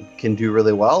can do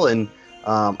really well. And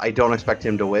I don't expect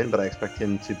him to win, but I expect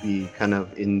him to be kind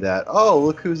of in that, oh,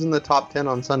 look who's in the top 10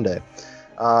 on Sunday.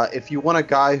 If you want a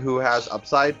guy who has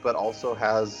upside but also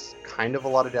has kind of a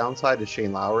lot of downside, is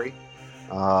Shane Lowry.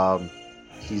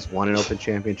 He's won an Open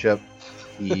Championship.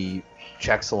 He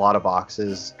checks a lot of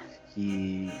boxes.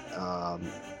 He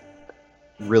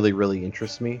really, really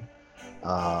interests me.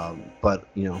 But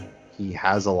he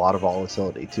has a lot of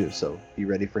volatility too. So be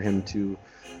ready for him to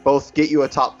both get you a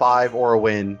top 5 or a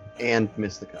win and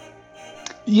miss the cut.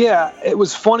 Yeah, it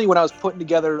was funny when I was putting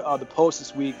together the post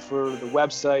this week for the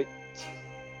website,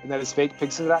 and that is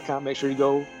fakepigskin.com. Make sure you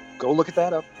go look at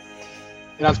that up.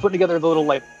 And I was putting together the little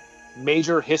like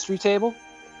major history table,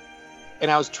 and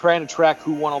I was trying to track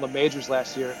who won all the majors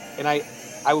last year. And I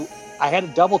had a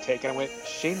double take, and I went,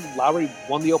 Shane Lowry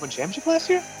won the Open Championship last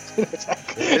year?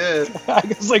 I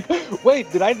was like,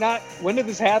 wait, did I not? When did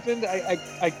this happen?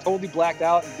 I totally blacked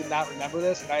out and did not remember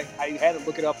this, and I had to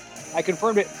look it up. I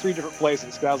confirmed it in 3 different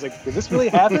places, but I was like, did this really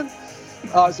happen?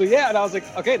 So yeah, and I was like,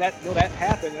 okay, that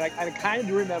happened, and I kind of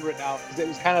do remember it now because it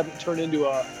was kind of turned into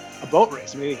a boat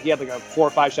race. I mean, he had like a 4 or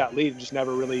 5 shot lead and just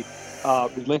never really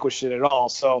relinquished it at all.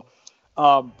 So,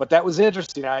 but that was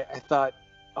interesting. I thought,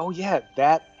 oh yeah,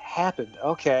 that happened.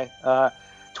 Okay.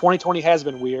 2020 has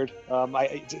been weird.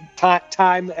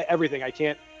 Time, everything. I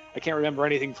can't remember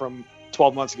anything from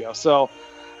 12 months ago. So,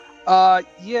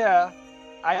 yeah,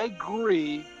 I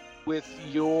agree with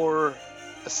your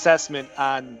assessment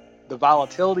on the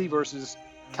volatility versus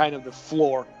kind of the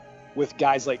floor with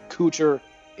guys like Kuchar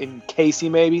and Casey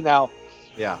maybe. Now,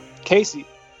 yeah, Casey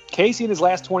in his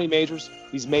last 20 majors,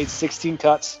 he's made 16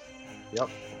 cuts. Yep.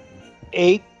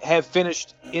 8 have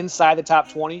finished inside the top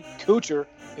 20. Kuchar,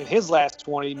 in his last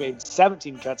 20, made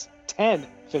 17 cuts. 10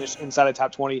 finished inside the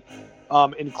top 20,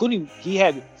 including he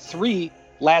had 3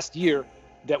 last year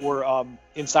that were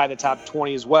inside the top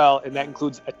 20 as well, and that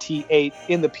includes a T8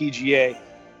 in the PGA.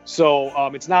 So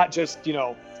it's not just,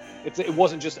 it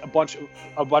wasn't just a bunch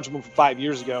of them from 5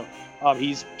 years ago.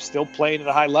 He's still playing at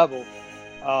a high level.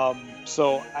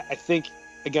 So I think,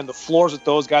 again, the floors with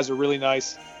those guys are really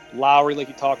nice. Lowry, like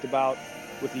you talked about,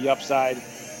 with the upside.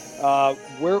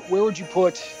 Where would you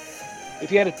put,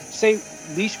 if you had to say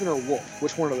Leishman or Wolff,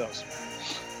 which one of those?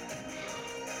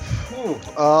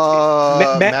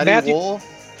 Matty Wolff.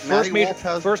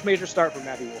 First major start for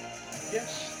Matty Wolff.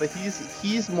 Yes, but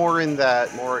he's more in that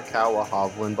Morikawa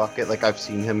Hovland bucket. Like, I've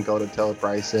seen him go to Taylor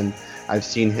Bryson. I've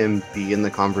seen him be in the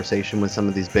conversation with some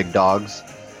of these big dogs.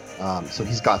 So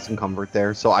he's got some comfort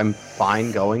there. So I'm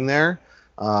fine going there.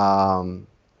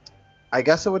 I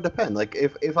guess it would depend. Like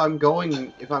if I'm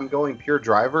going pure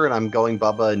driver and I'm going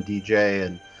Bubba and DJ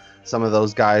and some of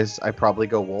those guys, I probably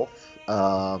go Wolff.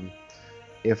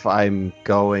 If I'm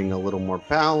going a little more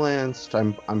balanced,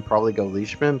 I'm probably go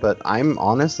Leishman, but I'm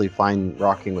honestly fine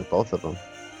rocking with both of them.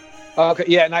 Okay,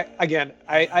 yeah, and I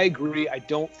agree. I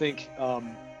don't think I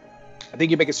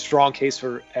think you make a strong case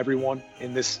for everyone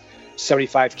in this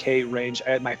 75K range.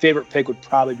 My favorite pick would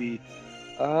probably be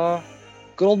good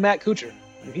old Matt Kuchar.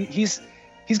 He's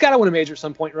got to win a major at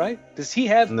some point, right? Does he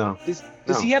have no?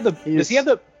 Does he have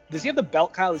the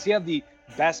belt, Kyle? Does he have the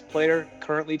best player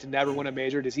currently to never win a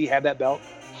major? Does he have that belt?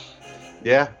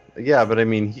 Yeah, but I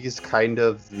mean, he's kind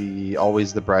of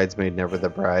always the bridesmaid, never the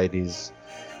bride. He's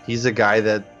a guy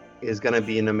that is going to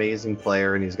be an amazing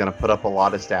player and he's going to put up a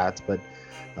lot of stats, but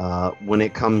when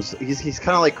it comes, he's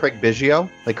kind of like Craig Biggio.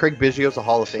 Like, Craig Biggio's a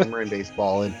Hall of Famer in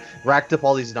baseball and racked up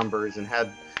all these numbers and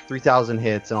had 3,000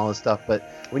 hits and all this stuff. But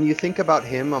when you think about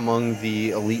him among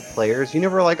the elite players, you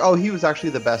never like, oh, he was actually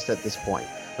the best at this point.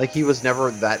 Like, he was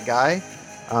never that guy.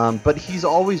 But he's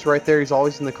always right there. He's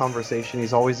always in the conversation.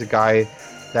 He's always a guy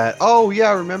that, oh,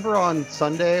 yeah, remember on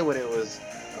Sunday when it was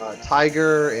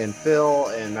Tiger and Phil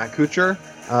and Matt Kuchar?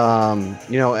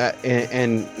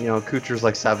 Kuchar's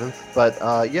like 7th. But,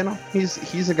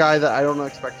 he's a guy that I don't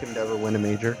expect him to ever win a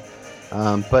major.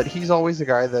 But he's always a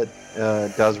guy that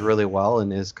does really well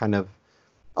and is kind of,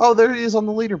 oh, there he is on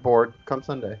the leaderboard come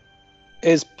Sunday.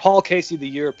 Is Paul Casey the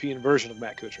European version of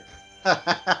Matt Kuchar?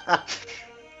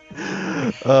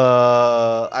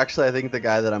 Actually, I think the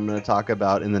guy that I'm going to talk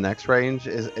about in the next range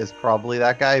is probably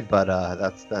that guy, but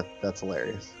that's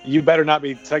hilarious. You better not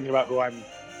be talking about who I'm.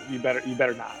 You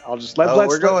better not. I'll just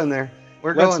we're going there.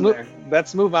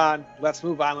 Let's move on. Let's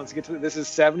get to this. Is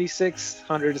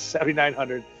 7,600 to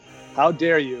 7,900. How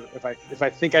dare you? If I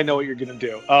think I know what you're going to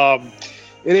do.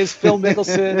 It is Phil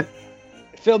Mickelson,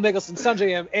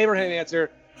 Sungjae Im, Abraham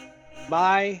Ancer,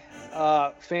 my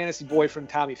fantasy boyfriend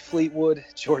Tommy Fleetwood,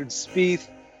 Jordan Spieth,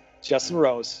 Justin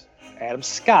Rose, Adam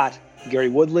Scott, Gary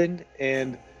Woodland,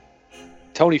 and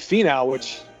Tony Finau,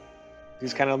 which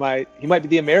he's kind of he might be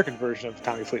the American version of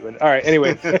Tommy Fleetwood. All right,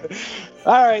 anyway.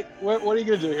 All right, what are you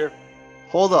going to do here?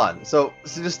 Hold on. So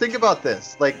just think about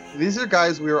this. Like, these are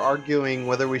guys we were arguing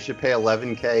whether we should pay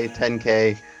 11K,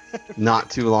 10K not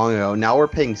too long ago. Now we're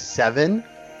paying 7.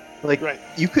 Like, right.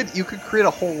 You could create a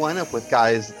whole lineup with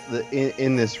guys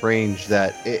in this range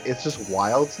that it's just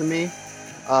wild to me.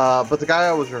 But the guy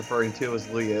I was referring to was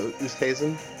Louis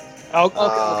Oosthuizen. Oh, okay.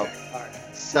 All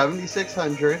right.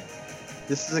 7,600.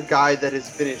 This is a guy that has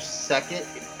finished second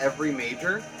in every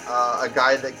major. A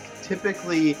guy that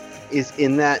typically is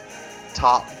in that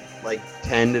top like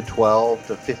 10 to 12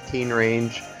 to 15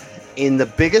 range. In the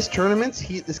biggest tournaments,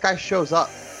 this guy shows up.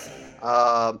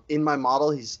 In my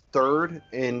model, he's third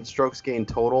in strokes gained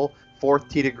total, fourth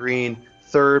tee to green,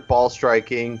 third ball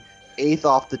striking, eighth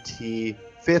off the tee,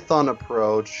 fifth on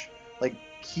approach. Like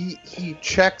he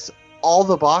checks all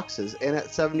the boxes, and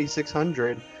at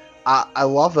 7,600, I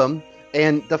love him.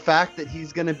 And the fact that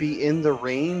he's going to be in the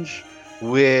range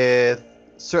with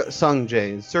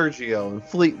Sungjae and Sergio and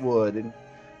Fleetwood, and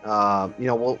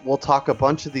we'll talk a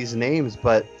bunch of these names,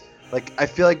 but like I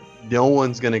feel like no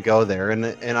one's going to go there, and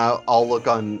I'll look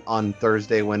on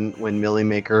Thursday when Millie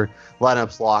Maker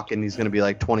lineups lock, and he's going to be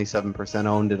like 27%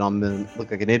 owned, and I'm going to look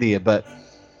like an idiot, but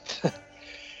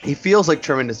he feels like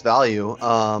tremendous value.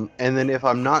 And then if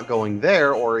I'm not going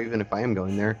there, or even if I am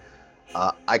going there,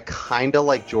 I kind of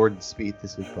like Jordan Spieth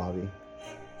this week, Bobby.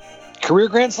 Career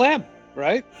Grand Slam,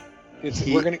 right?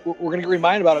 We're gonna get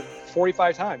reminded about it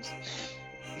 45 times.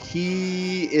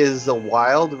 He is a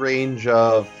wild range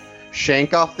of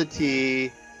shank off the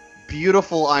tee,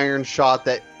 beautiful iron shot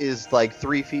that is like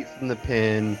 3 feet from the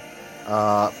pin,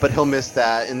 but he'll miss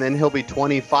that, and then he'll be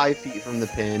 25 feet from the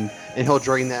pin, and he'll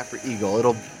drain that for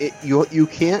eagle. You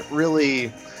can't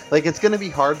really, like, it's gonna be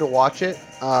hard to watch it.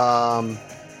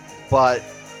 But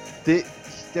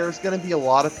there's going to be a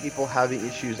lot of people having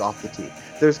issues off the tee.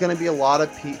 There's going to be a lot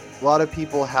of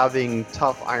people having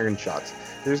tough iron shots.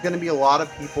 There's going to be a lot of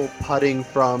people putting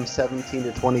from 17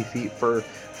 to 20 feet for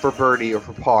birdie or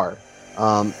for par.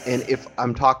 And if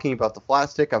I'm talking about the flat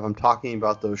stick, if I'm talking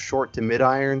about those short to mid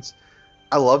irons,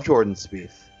 I love Jordan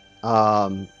Spieth.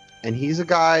 And he's a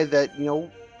guy that,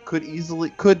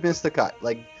 could miss the cut.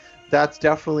 Like, that's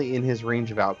definitely in his range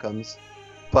of outcomes.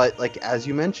 But like as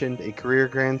you mentioned, a career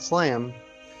Grand Slam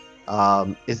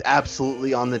is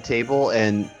absolutely on the table.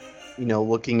 And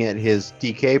looking at his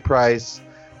DK price,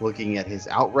 looking at his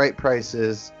outright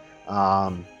prices,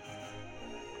 I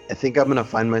think I'm gonna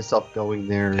find myself going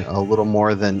there a little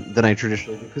more than I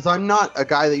traditionally do, because I'm not a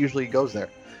guy that usually goes there.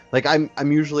 Like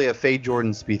I'm usually a fade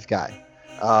Jordan Spieth guy,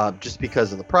 just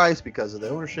because of the price, because of the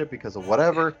ownership, because of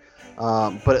whatever.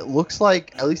 But it looks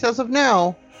like, at least as of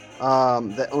now,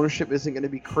 that ownership isn't going to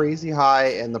be crazy high,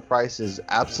 and the price is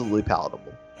absolutely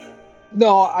palatable.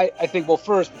 No, I think, well,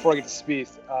 first, before I get to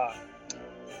Spieth,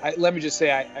 let me just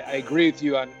say I agree with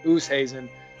you on Oosthuizen,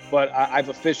 but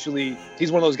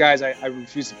he's one of those guys I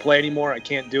refuse to play anymore. I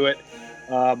can't do it.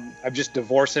 I've just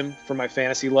divorced him from my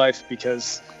fantasy life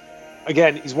because,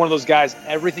 again, he's one of those guys,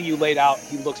 everything you laid out,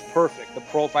 he looks perfect. The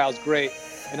profile's great.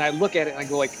 And I look at it and I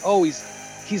go like, oh, he's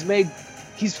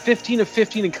 15 of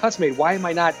 15 in cuts made. Why am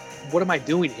I not? What am I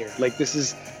doing here? Like, this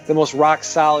is the most rock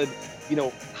solid,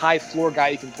 high floor guy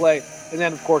you can play. And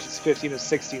then of course it's 15 of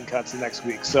 16 cuts the next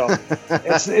week. So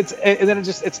it's and then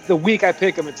it's the week I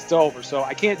pick him, it's over. So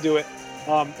I can't do it.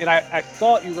 And I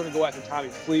thought you were going to go after Tommy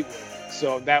Fleetwood.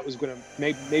 So that was going to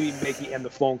maybe make me end the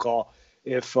phone call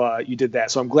if you did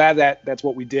that. So I'm glad that's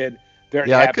what we did.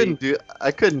 Very happy.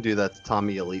 I couldn't do that to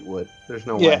Tommy Fleetwood. There's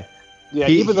no way. Yeah,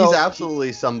 he's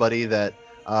absolutely somebody that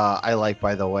I like,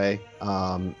 by the way,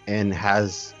 and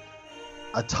has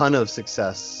a ton of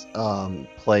success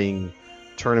playing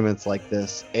tournaments like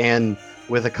this, and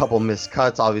with a couple missed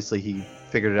cuts. Obviously, he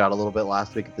figured it out a little bit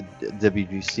last week at the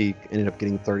WGC, ended up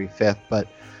getting 35th, but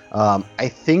I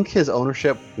think his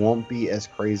ownership won't be as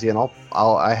crazy, and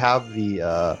I have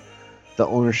the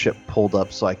ownership pulled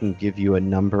up so I can give you a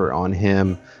number on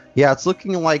him. Yeah, it's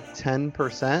looking like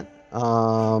 10%.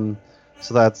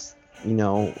 So that's,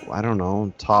 I don't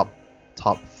know, top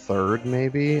third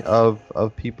maybe of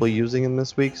people using him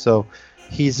this week. So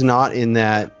he's not in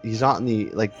the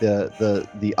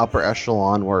upper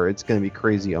echelon where it's going to be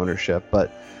crazy ownership.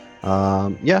 But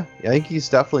I think he's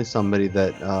definitely somebody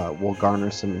that will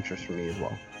garner some interest from me as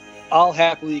well. I'll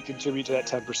happily contribute to that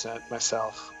 10%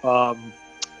 myself.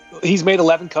 He's made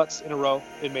 11 cuts in a row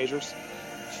in majors.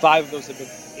 5 of those have been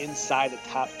inside the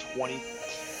top 20.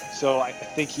 So I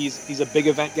think he's a big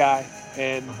event guy.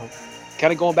 And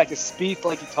kind of going back to Spieth,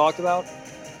 like you talked about,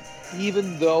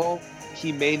 even though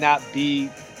he may not be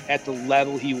at the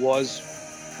level he was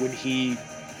when he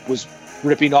was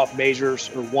ripping off majors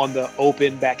or won the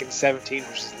Open back in 2017,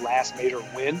 which is his last major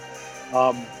win,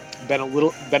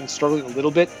 been struggling a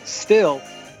little bit. Still,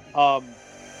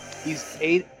 he's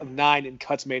 8 of 9 in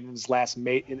cuts made in his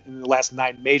in the last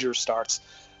 9 major starts.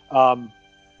 And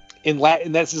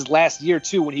that's his last year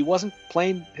too, when he wasn't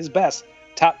playing his best.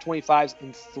 Top 25s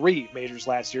in 3 majors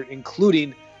last year,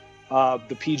 including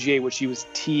the PGA, which he was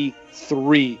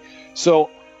T3. So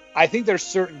I think there's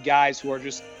certain guys who are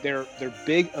just they're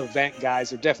big event guys.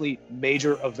 They're definitely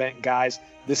major event guys.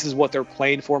 This is what they're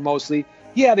playing for mostly.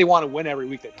 Yeah, they want to win every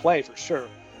week they play for sure,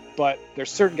 but there's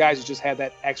certain guys who just have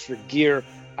that extra gear,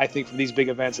 I think, from these big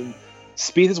events. And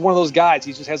Spieth is one of those guys.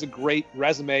 He just has a great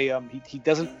resume. He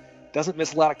doesn't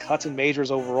miss a lot of cuts in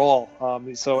majors overall.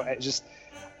 So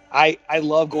I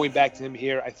love going back to him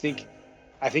here. I think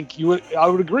I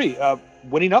would agree.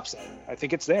 Winning upset. I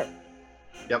think it's there.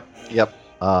 Yep.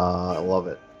 I love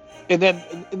it. And then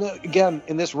again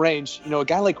in this range, a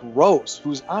guy like Rose,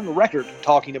 who's on the record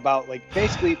talking about like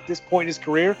basically at this point in his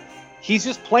career, he's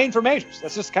just playing for majors.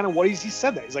 That's just kind of what he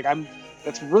said that. He's like,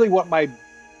 that's really what my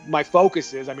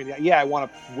focus is. I mean, yeah, I want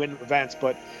to win events,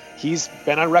 but he's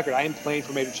been on record. I am playing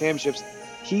for major championships.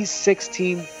 He's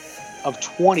 16 of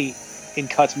 20 in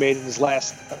cuts made in his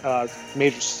last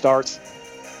major starts.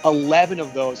 11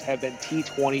 of those have been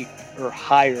T20 or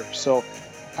higher. So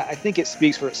I think it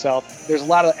speaks for itself. There's a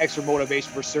lot of extra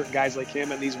motivation for certain guys like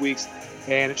him in these weeks,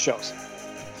 and it shows.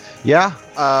 Yeah.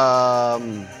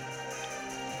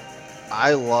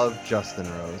 I love Justin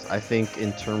Rose. I think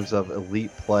in terms of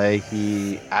elite play,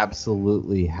 he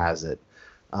absolutely has it.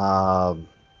 I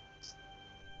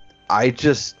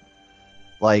just,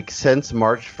 since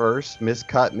March 1st,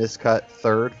 miscut,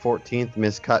 3rd, 14th,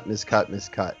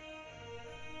 miscut.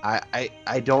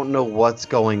 I don't know what's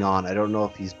going on. I don't know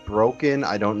if he's broken.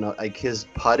 I don't know. His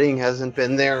putting hasn't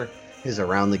been there. His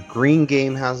around the green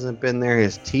game hasn't been there.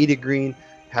 His tee to green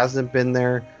hasn't been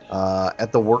there.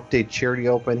 At the Workday Charity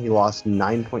Open, he lost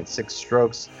 9.6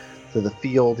 strokes to the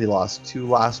field. He lost 2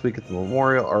 last week at the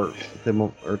Memorial, or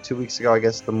 2 weeks ago, I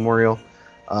guess, the Memorial.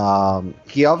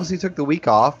 He obviously took the week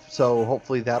off, so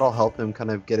hopefully that'll help him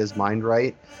kind of get his mind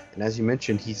right. And as you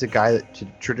mentioned, he's a guy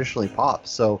that traditionally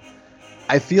pops. So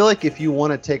I feel like if you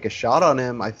want to take a shot on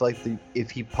him, I feel like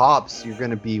if he pops, you're going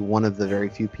to be one of the very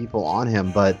few people on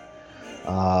him. But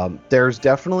there's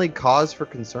definitely cause for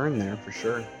concern there for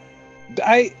sure.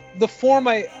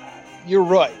 You're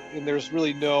right, and there's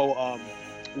really no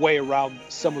way around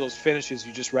some of those finishes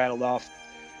you just rattled off.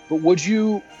 But would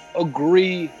you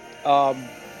agree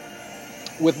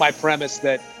with my premise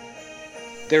that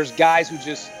there's guys who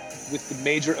just, with the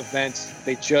major events,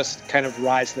 they just kind of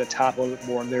rise to the top a little bit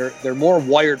more, and they're more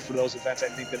wired for those events, I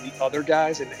think, than the other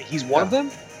guys, and he's one of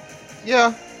them?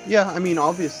 Yeah. I mean,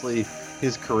 obviously,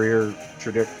 his career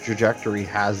trajectory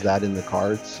has that in the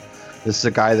cards. This is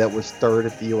a guy that was 3rd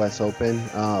at the U.S. Open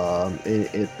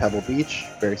at Pebble Beach.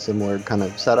 Very similar kind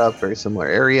of setup, very similar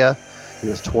area. He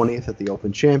was 20th at the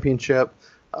Open Championship.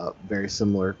 Very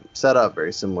similar setup,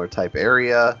 very similar type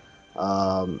area.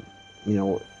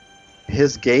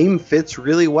 His game fits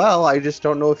really well. I just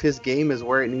don't know if his game is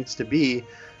where it needs to be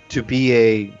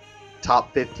a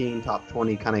top 15, top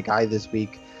 20 kind of guy this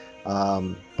week.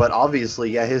 But obviously,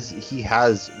 yeah, he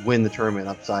has win the tournament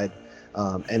upside.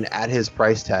 And at his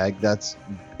price tag, that's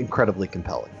incredibly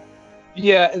compelling.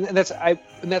 Yeah, and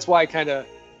that's why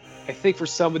I think for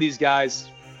some of these guys,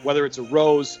 whether it's a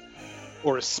Rose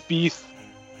or a Spieth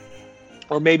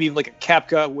or maybe even like a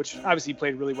Koepka, which obviously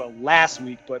played really well last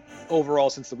week, but overall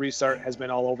since the restart has been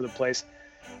all over the place,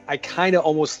 I kind of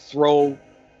almost throw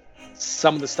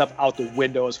some of the stuff out the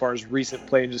window as far as recent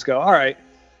play and just go, all right,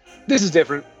 this is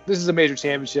different. This is a major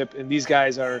championship, and these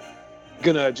guys are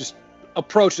going to just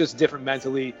approach this different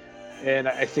mentally, and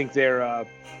I think they're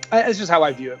it's just how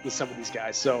I view it with some of these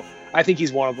guys. So I think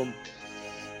he's one of them.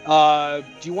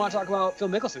 Do you want to talk about Phil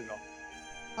Mickelson at all?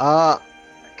 I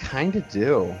kind of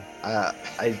do.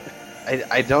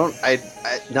 I don't.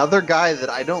 Another guy that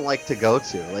I don't like to go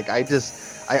to.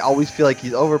 I always feel like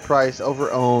he's overpriced,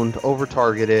 over-owned,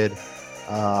 over-targeted.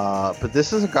 But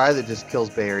this is a guy that just kills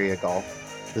Bay Area golf.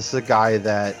 This is a guy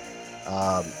that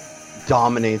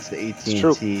dominates the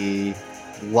AT&T,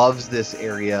 loves this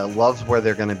area, loves where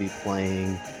they're going to be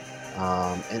playing.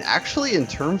 And actually, in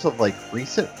terms of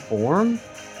recent form,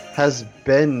 has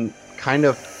been kind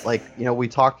of we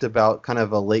talked about kind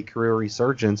of a late career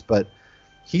resurgence, but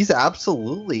he's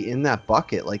absolutely in that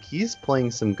bucket. He's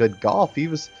playing some good golf. He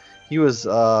was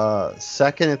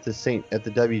second at the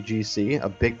WGC, a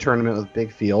big tournament with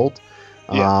big field.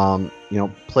 Yeah.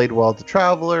 Played well at the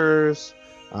Travelers.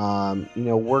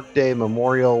 Workday,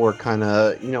 Memorial were kind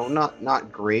of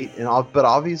not great, but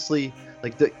obviously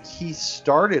he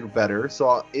started better.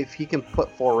 So if he can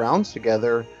put 4 rounds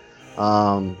together,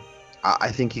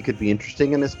 I think he could be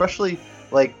interesting, and especially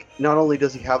not only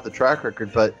does he have the track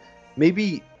record, but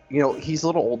maybe he's a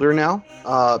little older now,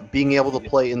 being able to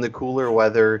play in the cooler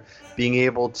weather, being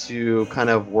able to kind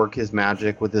of work his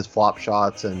magic with his flop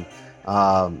shots and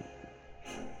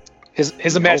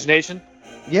his imagination.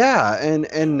 Yeah,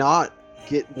 and not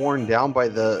get worn down by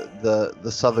the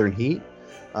southern heat.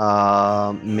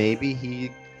 Maybe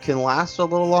he can last a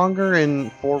little longer,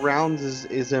 and 4 rounds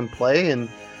is in play. And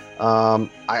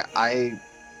I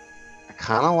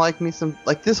kind of like me some,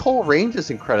 like, this whole range is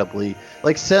incredibly,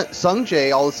 like, Sung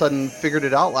Jae all of a sudden figured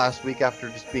it out last week after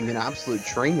just being an absolute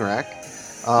train wreck.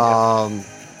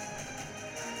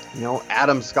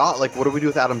 Adam Scott, like, what do we do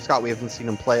with Adam Scott? We haven't seen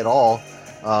him play at all.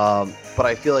 But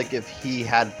I feel like if he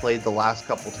had played the last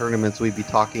couple tournaments, we'd be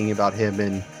talking about him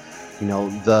in,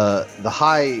 the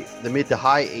mid to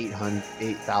high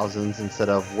 8,000s instead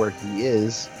of where he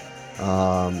is.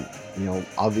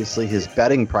 Obviously his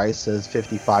betting price says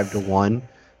 55 to 1,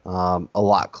 a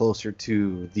lot closer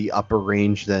to the upper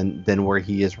range than where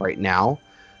he is right now.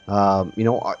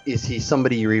 Is he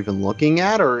somebody you're even looking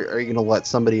at, or are you going to let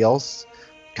somebody else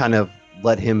kind of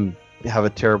let him have a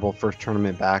terrible first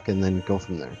tournament back and then go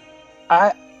from there?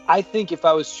 I think if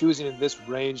I was choosing in this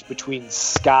range between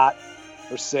Scott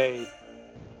or, say,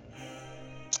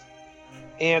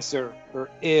 Answer or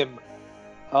Im,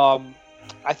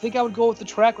 I think I would go with the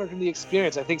track record and the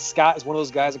experience. I think Scott is one of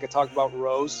those guys, like I talked about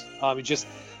Rose.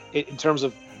 In terms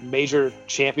of major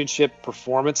championship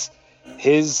performance,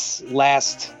 his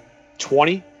last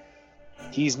 20,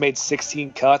 he's made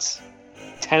 16 cuts.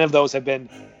 10 of those have been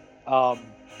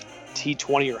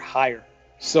T20 or higher.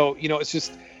 So, it's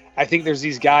just, I think there's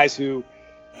these guys who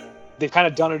they've kind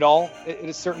of done it all at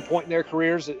a certain point in their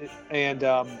careers, and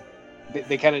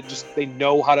they kind of just, they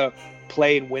know how to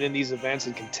play and win in these events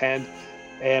and contend.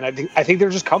 And I think they're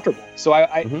just comfortable. So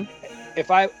if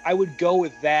I would go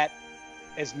with that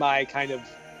as my kind of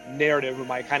narrative or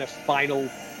my kind of final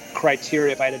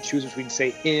criteria, if I had to choose between,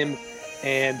 say, him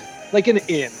and like an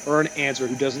Im or an Answer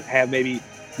who doesn't have maybe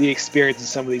the experience in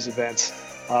some of these events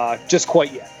just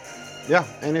quite yet. Yeah,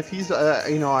 and if he's,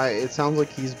 it sounds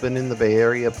like he's been in the Bay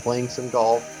Area playing some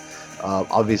golf.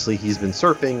 Obviously, he's been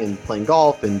surfing and playing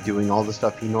golf and doing all the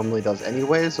stuff he normally does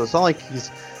anyway. So it's not like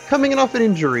he's coming off an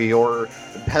injury or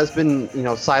has been,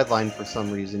 sidelined for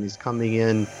some reason. He's coming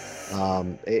in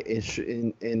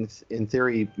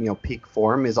theory, peak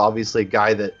form. Is obviously a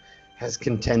guy that has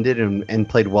contended and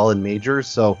played well in majors.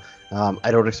 So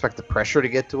I don't expect the pressure to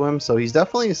get to him. So he's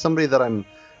definitely somebody that I'm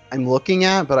looking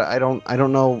at, but I don't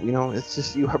know. It's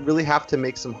just, you really have to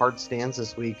make some hard stands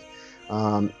this week.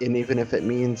 And even if it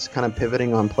means kind of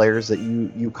pivoting on players that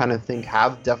you kind of think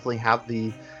definitely have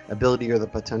the ability or the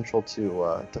potential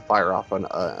to fire off on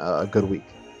a good week.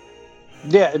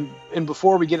 Yeah, and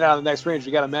before we get out of the next range,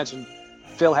 we got to mention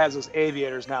Phil has those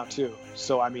aviators now too.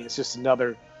 So I mean, it's just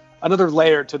another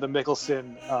layer to the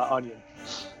Mickelson onion.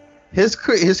 His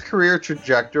career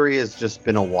trajectory has just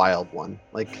been a wild one.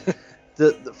 Like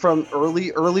from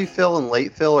early Phil and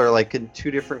late Phil are like in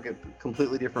two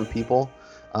completely different people.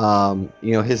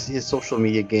 His social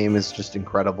media game is just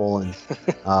incredible, and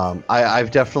I've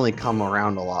definitely come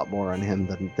around a lot more on him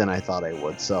than I thought I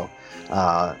would. So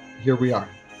here we are.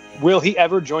 Will he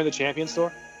ever join the Champions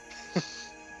Tour?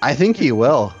 I think he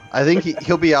will. I think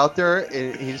he'll be out there,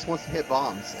 and he just wants to hit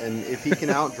bombs. And if he can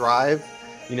outdrive,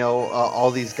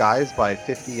 all these guys by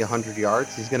 50, 100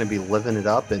 yards, he's going to be living it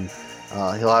up. And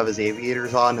he'll have his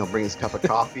aviators on. He'll bring his cup of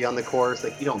coffee on the course.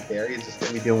 Like, he don't care. He's just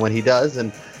going to be doing what he does.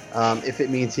 And if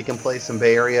it means he can play some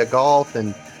Bay Area golf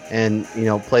and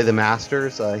play the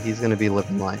Masters, he's going to be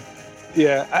living life.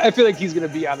 Yeah, I feel like he's going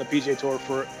to be on the PGA Tour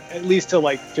for at least till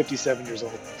like 57 years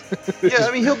old. Yeah,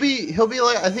 I mean, he'll be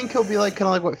like, I think he'll be like kind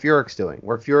of like what Furyk's doing,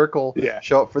 where Furyk will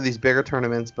show up for these bigger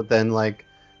tournaments, but then like,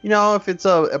 if it's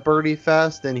a birdie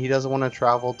fest and he doesn't want to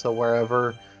travel to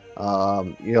wherever,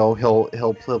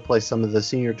 he'll play some of the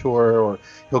senior tour, or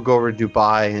he'll go over to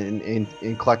Dubai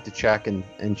and collect a check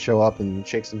and show up and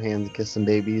shake some hands and kiss some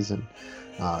babies and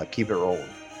keep it rolling.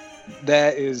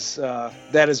 That is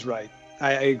right.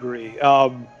 I agree.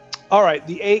 All right,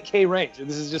 the 8K range. And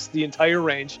this is just the entire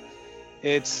range.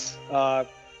 It's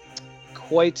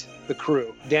quite the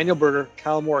crew. Daniel Berger,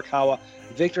 Collin Morikawa,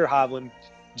 Viktor Hovland,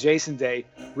 Jason Day,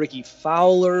 Ricky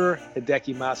Fowler,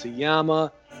 Hideki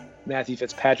Matsuyama, Matthew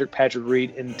Fitzpatrick, Patrick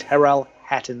Reed, and Tyrrell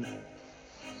Hatton.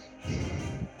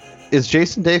 Is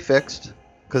Jason Day fixed?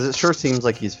 Because it sure seems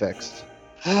like he's fixed.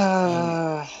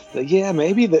 Yeah,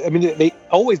 maybe.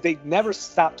 They never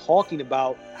stop talking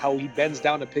about how he bends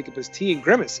down to pick up his tee and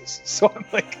grimaces. So I'm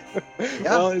like,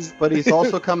 but he's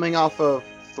also coming off of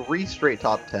 3 straight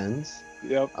top 10s.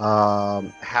 Yep.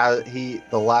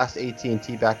 The last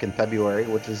AT&T back in February,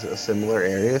 which is a similar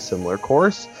area, similar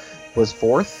course, was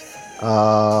 4th.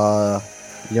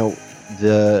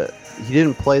 He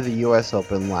didn't play the U.S.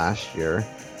 Open last year,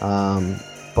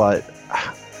 but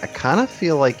I kind of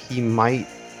feel like he might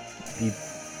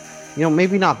be,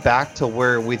 maybe not back to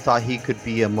where we thought he could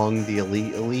be among the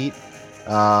elite.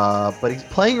 But he's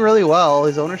playing really well.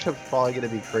 His ownership's probably going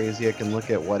to be crazy. I can look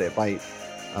at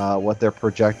what they're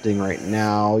projecting right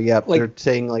now. Yep, they're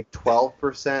saying like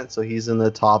 12%. So he's in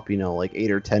the top, like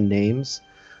 8 or 10 names.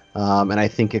 And I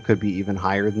think it could be even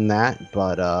higher than that.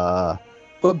 But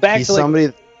back to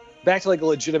like a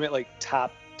legitimate like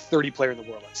top 30 player in the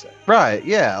world, I'd say. Right.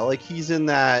 Yeah. Like he's in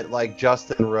that like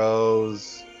Justin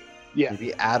Rose. Yeah.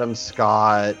 Maybe Adam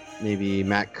Scott, maybe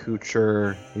Matt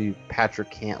Kuchar, maybe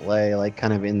Patrick Cantlay, like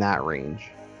kind of in that range.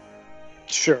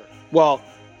 Sure. Well,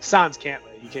 sans Cantlay.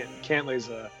 Cantlay's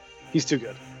he's too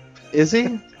good. Is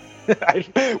he?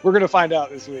 We're gonna find out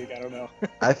this week. I don't know.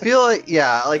 I feel like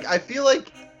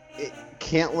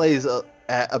Cantlay's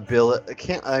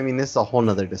ability. I mean, this is a whole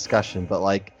nother discussion, but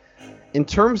like in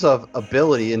terms of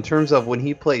ability, in terms of when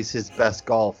he plays his best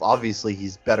golf, obviously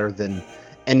he's better than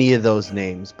any of those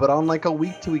names, but on like a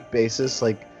week-to-week basis,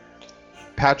 like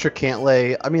Patrick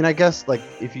Cantlay, I mean, I guess like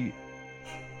he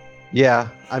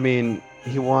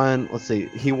won. Let's see,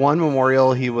 he won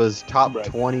Memorial. He was top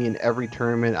 20 in every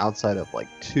tournament outside of like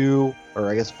 2 or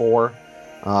I guess 4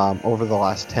 over the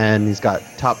last 10. He's got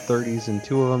top 30s in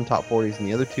 2 of them, top 40s in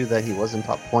the other 2 that he wasn't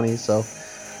top 20. So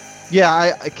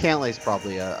yeah, Cantlay's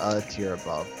probably a tier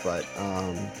above, but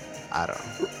I don't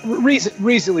know.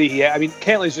 Recently, yeah. I mean,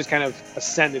 Cantlay's just kind of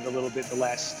ascended a little bit the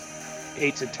last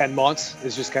 8 to 10 months.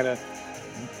 Is just kind of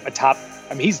a top.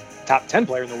 I mean, he's top 10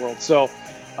 player in the world. So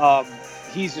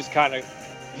he's kind of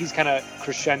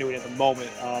crescendoing at the moment.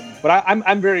 But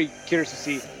I'm very curious to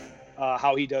see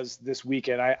how he does this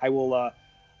weekend.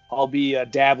 I'll be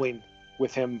dabbling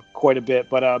with him quite a bit.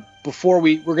 But before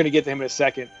we're going to get to him in a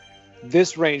second.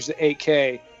 This range, the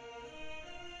 8K.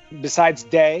 Besides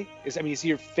Day, is he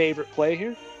your favorite play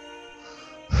here?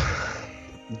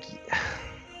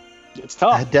 It's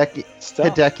tough.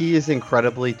 Hideki is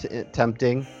incredibly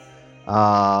tempting.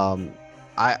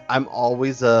 I'm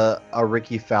always a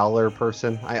Ricky Fowler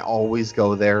person. I always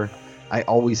go there. I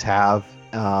always have.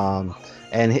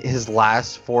 And his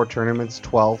last 4 tournaments,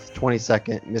 12th,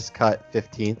 22nd, miscut,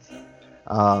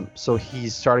 15th. So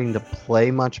he's starting to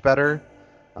play much better.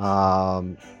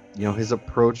 His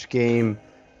approach game,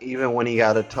 even when he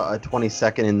got a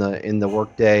 22nd in the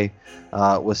workday,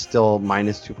 was still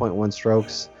minus 2.1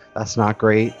 strokes. That's not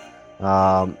great.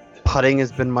 Putting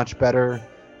has been much better,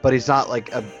 but he's not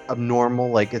like abnormal.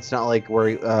 Like it's not like where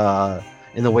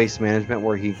in the waste management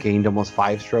where he gained almost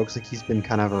 5 strokes. Like he's been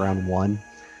kind of around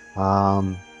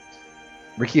 1.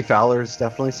 Ricky Fowler is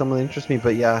definitely someone that interests me,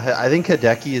 but yeah, I think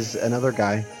Hideki is another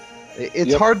guy.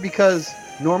 It's hard because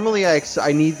normally I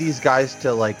need these guys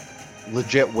to like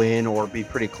legit win or be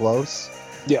pretty close.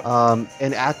 Yeah.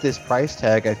 And at this price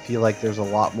tag, I feel like there's a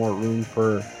lot more room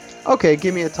for, okay,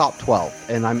 give me a top 12,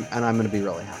 and I'm going to be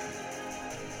really happy.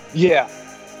 Yeah.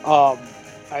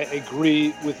 I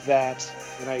agree with that,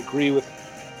 and I agree with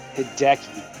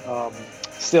Hideki.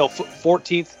 Still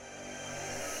 14th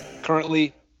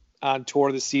currently on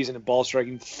tour this season in ball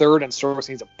striking, 3rd on stroke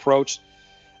gained approach.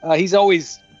 He's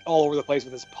always all over the place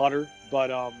with his putter,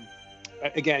 but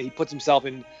again, he puts himself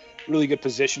in really good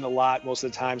position a lot most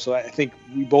of the time. So I think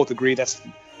we both agree that's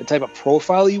the type of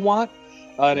profile you want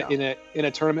in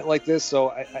a tournament like this. So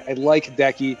I like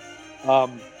Hideki.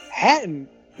 Hatton,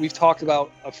 we've talked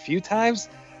about a few times.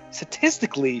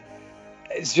 Statistically,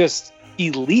 is just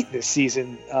elite this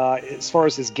season as far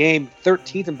as his game.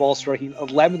 13th in ball striking,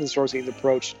 11th in strokes gained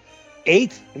approach,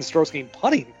 8th in strokes gained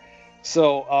putting.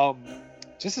 So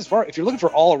just as far, if you're looking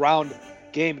for all around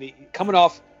game, and coming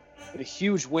off a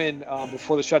huge win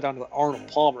before the shutdown to Arnold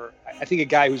Palmer, I think a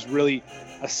guy who's really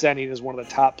ascending as one of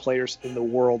the top players in the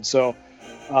world. So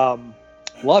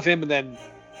love him. And then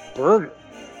Berger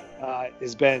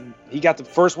he got the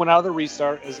first one out of the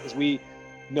restart, as we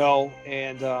know,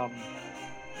 and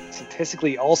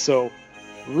statistically also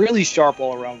really sharp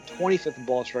all around. 25th in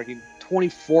ball striking,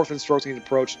 24th in strokes gained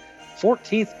approach,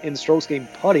 14th in strokes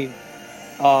gained putting.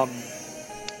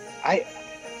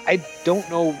 I don't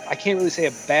know. I can't really say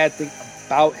a bad thing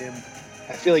about him.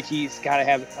 I feel like he's got to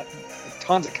have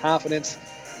tons of confidence.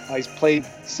 He's played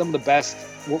some of the best,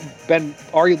 been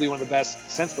arguably one of the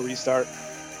best since the restart.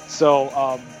 So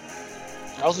I'll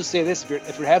also say this: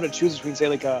 if you're having to choose between, say,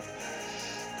 like a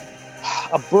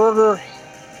Berger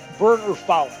or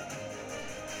Fowler.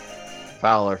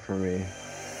 Fowler for me.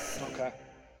 Okay.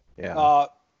 Yeah.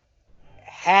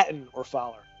 Hatton or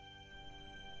Fowler.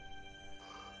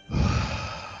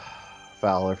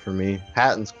 Fowler for me.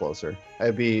 Hatton's closer.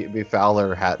 It'd be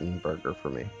Fowler, Hatton, Berger for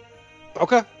me.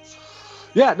 Okay.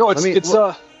 Yeah, no, go ahead.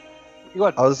 I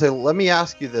was gonna say, let me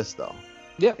ask you this though.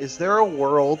 Yeah. Is there a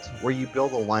world where you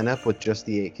build a lineup with just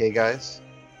the 8K guys?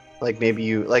 Like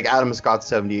maybe like Adam Scott's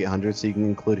 7,800, so you can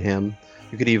include him.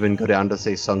 You could even go down to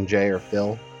say Sung Jae or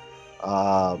Phil.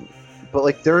 But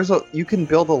like you can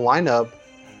build a lineup.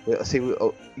 Say,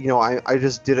 I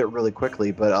just did it really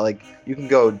quickly, but like you can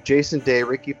go Jason Day,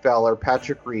 Ricky Fowler,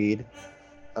 Patrick Reed.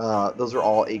 Those are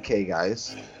all 8K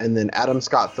guys, and then Adam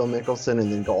Scott, Phil Mickelson,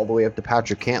 and then go all the way up to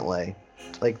Patrick Cantlay.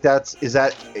 Like is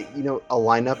that a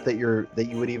lineup that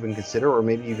you would even consider, or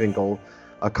maybe even go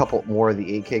a couple more of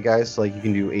the 8K guys? So like you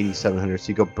can do 8,700. So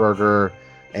you go Berger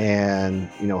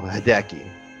and Hideki.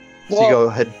 So you go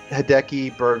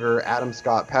Hideki, Berger, Adam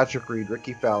Scott, Patrick Reed,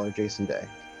 Ricky Fowler, Jason Day.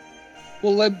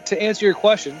 Well, to answer your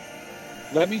question,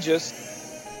 let me just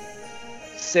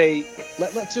say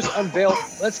let's just unveil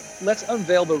let's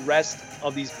unveil the rest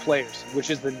of these players,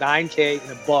 which is the 9K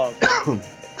and above,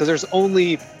 because there's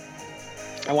only,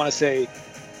 I want to say,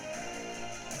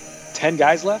 10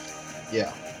 guys left.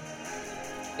 Yeah.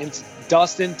 And it's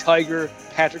Dustin, Tiger,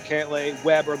 Patrick Cantlay,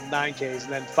 Weber, 9Ks,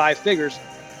 and then 5 figures,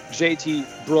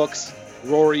 JT, Brooks,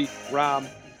 Rory, Rahm,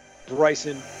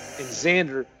 Bryson, and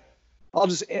Xander. I'll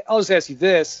just ask you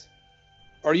this: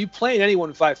 are you playing anyone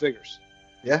in 5 figures?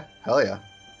 Yeah, hell yeah.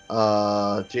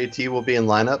 JT will be in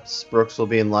lineups. Brooks will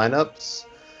be in lineups.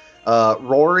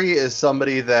 Rory is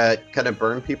somebody that kind of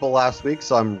burned people last week,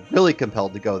 so I'm really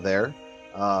compelled to go there.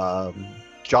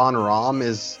 John Rahm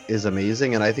is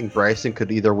amazing, and I think Bryson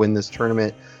could either win this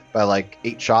tournament by like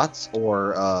 8 shots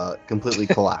or completely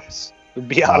collapse.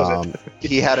 Be out of it.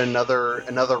 He had another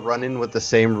run-in with the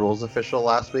same rules official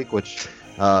last week, which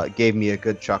gave me a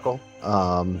good chuckle.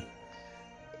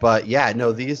 But yeah,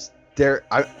 no,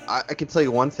 I can tell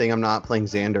you one thing: I'm not playing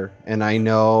Xander, and I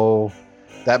know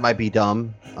that might be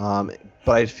dumb,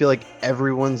 but I feel like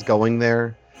everyone's going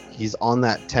there. He's on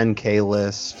that 10K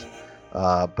list,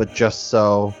 but just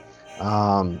so.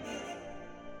 And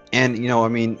I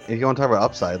mean, if you want to talk about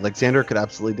upside, like Xander could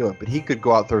absolutely do it, but he could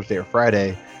go out Thursday or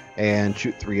Friday and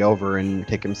shoot 3 over and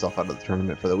take himself out of the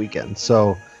tournament for the weekend.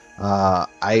 So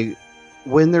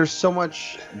when there's so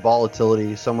much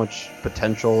volatility, so much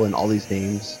potential in all these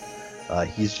names,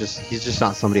 he's just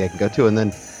not somebody I can go to. And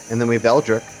then we have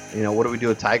Eldrick. What do we do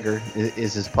with Tiger?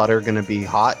 Is his putter going to be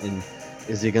hot, and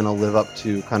is he going to live up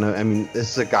to kind of? I mean,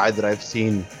 this is a guy that I've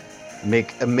seen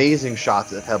make amazing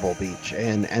shots at Pebble Beach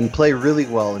and play really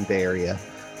well in Bay Area.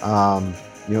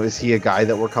 Is he a guy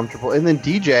that we're comfortable? And then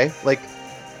DJ, like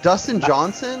Dustin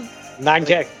Johnson,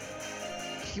 9K.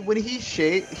 When he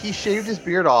shaved his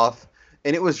beard off,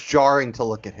 and it was jarring to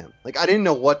look at him. Like I didn't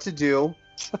know what to do.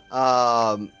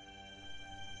 But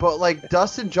like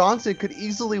Dustin Johnson could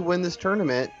easily win this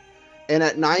tournament, and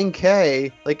at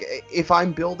 9K, like if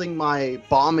I'm building my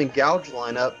bomb and gouge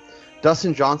lineup,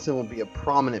 Dustin Johnson will be a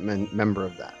prominent member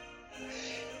of that.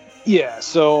 Yeah,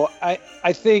 so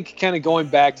I think kind of going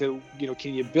back to,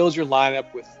 can you build your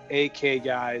lineup with 8K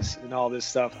guys and all this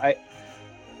stuff?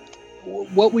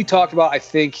 What we talked about, I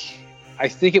think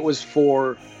it was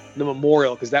for the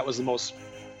Memorial, because that was the most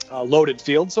loaded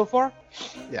field so far.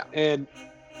 Yeah. And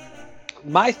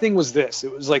my thing was this: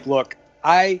 it was like, look,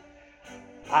 I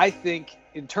think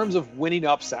in terms of winning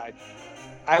upside,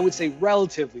 I would say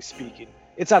relatively speaking,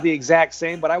 it's not the exact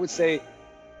same, but I would say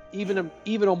even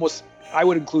almost, I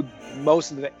would include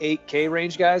most of the 8K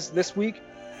range guys this week.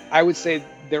 I would say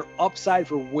their upside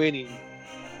for winning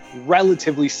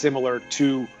relatively similar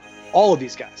to all of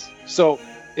these guys. So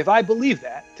if I believe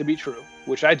that to be true,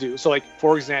 which I do, so like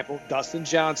for example, Dustin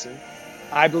Johnson,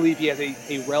 I believe he has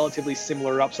a relatively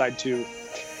similar upside to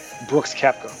Brooks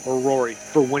Koepka or Rory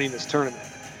for winning this tournament.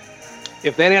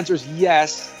 If that answer is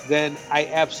yes, then I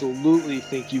absolutely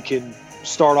think you can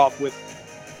start off with,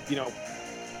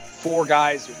 4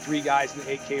 guys or 3 guys in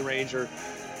the 8K range, or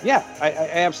yeah, I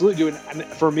absolutely do. And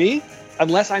for me,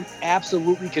 unless I'm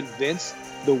absolutely convinced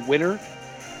the winner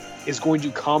is going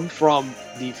to come from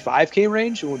the 5K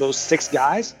range or those 6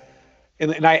 guys,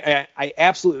 and I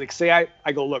absolutely, like, say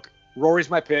I go, look, Rory's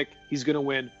my pick, he's going to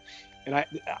win, and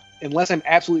unless I'm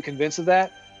absolutely convinced of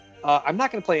that, I'm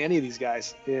not going to play any of these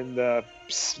guys in the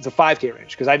 5K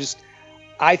range, because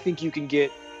I think you can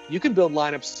build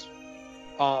lineups.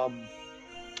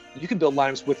 You can build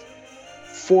lineups with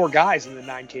 4 guys in the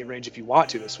 9K range if you want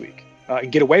to this week and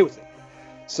get away with it.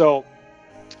 So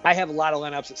I have a lot of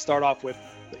lineups that start off with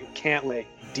Cantlay,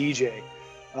 DJ,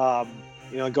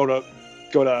 go to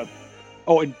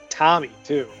and Tommy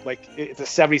too. Like it's a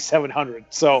 7,700.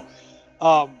 So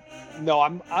no,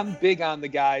 I'm big on the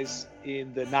guys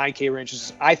in the 9K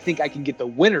ranges. I think I can get the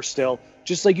winner still,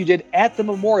 just like you did at the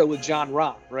Memorial with John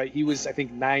Rahm, right? He was, I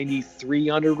think,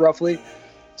 9,300 roughly.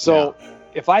 So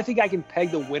if I think I can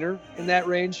peg the winner in that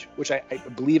range, which I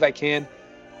believe I can,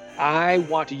 I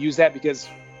want to use that because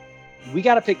we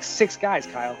got to pick 6 guys,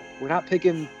 Kyle. We're not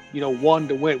picking, one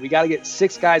to win. We got to get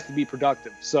 6 guys to be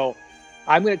productive. So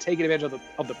I'm going to take advantage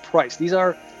of the price. These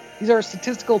are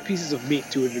statistical pieces of meat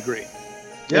to a degree.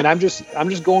 Yep. And I'm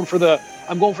just going for the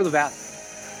value.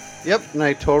 Yep, and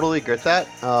I totally get that.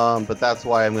 But that's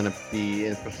why I'm going to be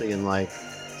especially in like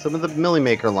some of the Millie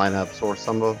Maker lineups or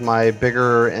some of my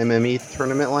bigger MME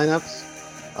tournament lineups.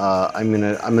 I'm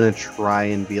gonna try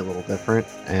and be a little different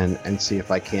and see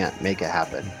if I can't make it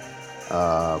happen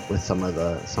with some of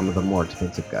the more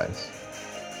expensive guys.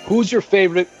 Who's your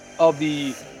favorite of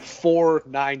the 4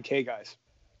 9K guys?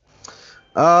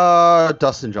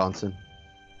 Dustin Johnson.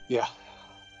 Yeah,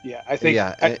 I think.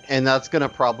 Yeah, and that's gonna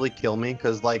probably kill me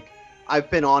because like I've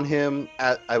been on him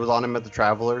I was on him at the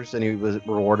Travelers and he was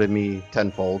rewarded me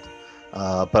tenfold,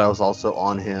 but I was also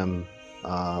on him.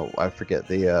 I forget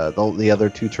the other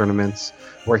 2 tournaments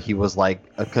where he was like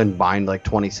a combined like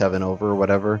 27 over or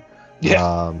whatever.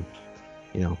 Yeah.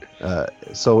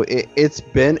 So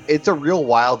it's a real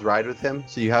wild ride with him.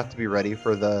 So you have to be ready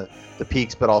for the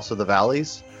peaks, but also the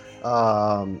valleys.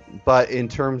 But in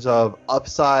terms of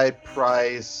upside,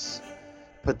 price,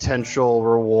 potential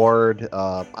reward,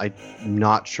 I'm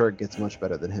not sure it gets much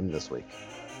better than him this week.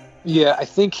 Yeah, I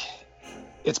think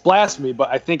it's blasphemy, but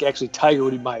I think actually Tiger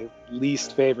would be my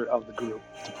least favorite of the group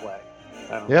to play.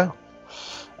 I don't know.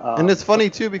 And it's funny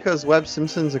too because Webb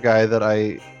Simpson's a guy that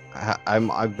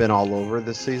I've been all over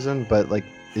this season, but like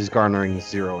is garnering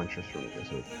 0 interest from me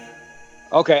this week.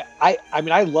 Okay,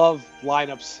 I love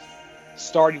lineups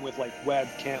starting with like Webb,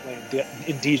 Cantlay,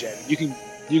 and DJ.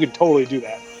 You can totally do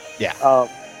that. Yeah.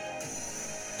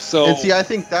 And see, I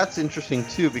think that's interesting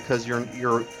too because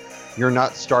you're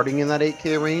not starting in that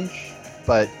 8K range,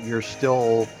 but you're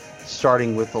still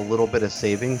starting with a little bit of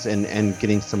savings and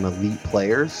getting some elite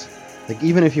players. Like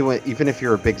even if you're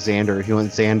a big Xander, if you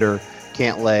went Xander,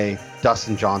 Cantlay,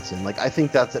 Dustin Johnson, like I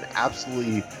think that's an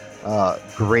absolutely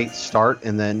great start.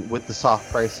 And then with the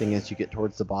soft pricing as you get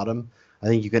towards the bottom, I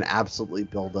think you can absolutely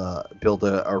build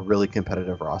a really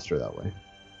competitive roster that way.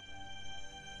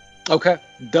 Okay.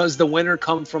 Does the winner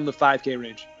come from the 5K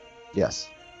range? Yes.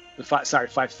 The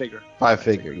 5-figure.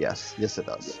 5-figure. Yes, it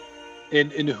does.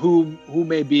 And who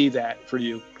may be that for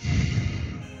you?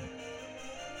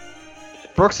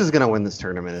 Brooks is going to win this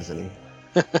tournament, isn't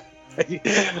he?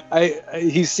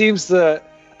 He seems to.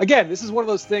 Again, this is one of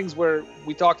those things where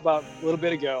we talked about a little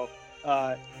bit ago.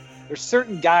 There's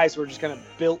certain guys who are just kind of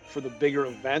built for the bigger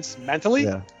events mentally,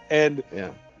 and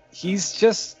he's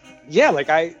just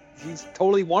he's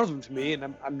totally one of them to me, and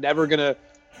I'm never gonna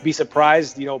be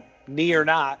surprised, knee or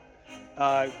not.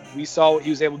 We saw what he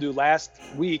was able to do last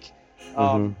week.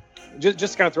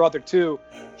 Just kind of throw out there too,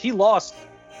 he lost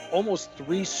almost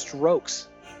 3 strokes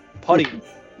putting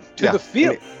to the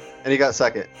field, and he got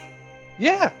second.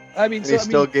 Yeah, he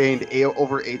still gained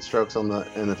over 8 strokes in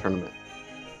the tournament.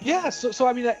 Yeah, so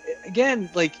I mean, again,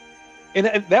 like, and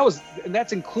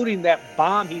that's including that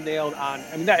bomb he nailed on.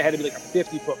 I mean, that had to be like a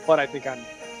 50-foot putt, I think, on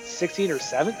 16 or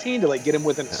 17 to like get him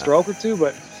within a stroke or 2.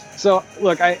 But so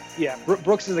look,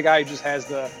 Brooks is a guy who just has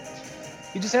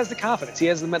the confidence. He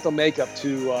has the mental makeup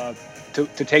to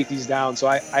take these down. So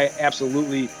I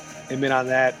absolutely am in on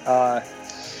that.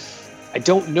 I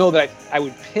don't know that I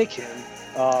would pick him.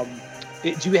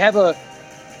 Do you have a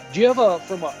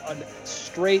from a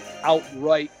straight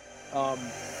outright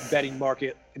betting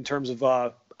market in terms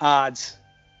of odds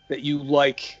that you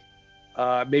like?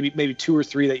 Maybe 2 or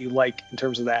 3 that you like in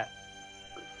terms of that.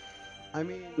 I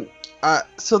mean,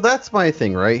 so that's my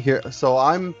thing right here. So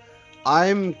I'm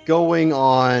going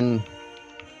on.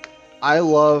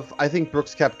 I think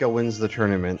Brooks Koepka wins the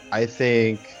tournament. I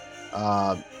think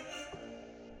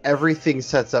everything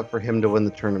sets up for him to win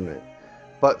the tournament.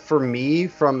 But for me,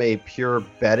 from a pure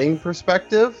betting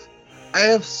perspective, I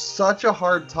have such a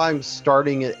hard time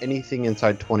starting at anything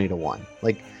inside 20-1.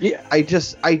 Like, yeah, I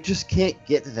just can't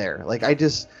get there. Like,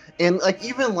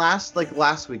 even last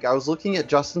week, I was looking at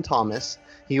Justin Thomas.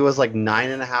 He was like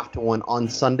 9.5-1 on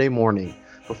Sunday morning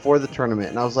before the tournament,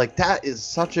 and I was like, that is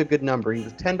such a good number. He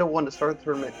was 10-1 to start the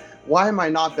tournament. Why am I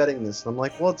not betting this? And I'm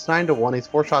like, well, it's 9-1. He's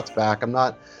 4 shots back. I'm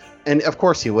not, and of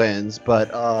course he wins,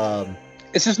 but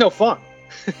it's just no fun.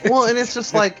 Well, and it's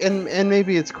just like, and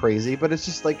maybe it's crazy, but it's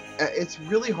just like, it's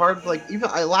really hard. Like, even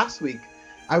last week,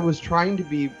 I was trying to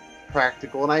be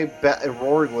practical, and I bet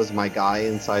Rory was my guy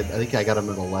inside. I think I got him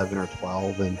at 11 or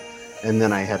 12, and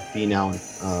then I had Finau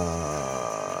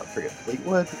and forget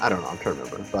Fleetwood. I don't know. I'm trying to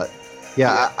remember, but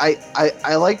yeah.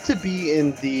 I like to be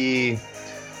in the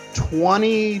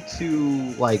 20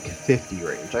 to like 50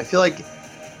 range. I feel like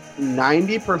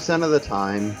 90% of the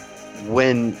time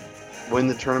when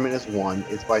the tournament is won,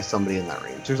 it's by somebody in that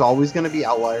range. There's always going to be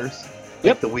outliers.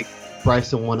 Yep. Like the week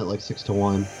Bryson won at like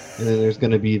 6-1, and then there's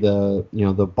going to be the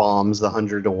the bombs, the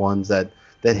 100-1s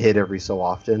that hit every so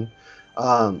often.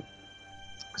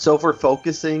 So if we're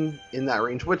focusing in that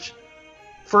range, which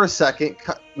for a second,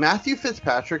 Matthew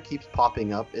Fitzpatrick keeps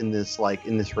popping up in this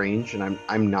range, and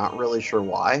I'm not really sure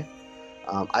why.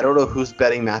 I don't know who's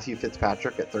betting Matthew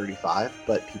Fitzpatrick at 35,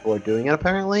 but people are doing it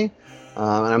apparently.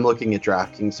 And I'm looking at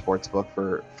DraftKings Sportsbook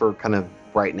for kind of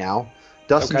right now.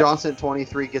 Dustin Johnson at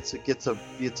 23 gets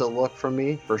a look from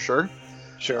me for sure.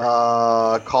 Sure.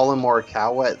 Colin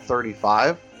Morikawa at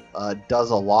 35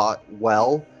 does a lot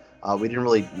well. We didn't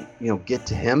really get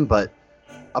to him, but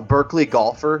a Berkeley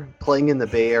golfer playing in the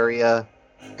Bay Area,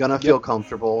 gonna feel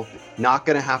comfortable, not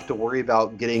gonna have to worry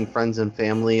about getting friends and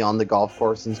family on the golf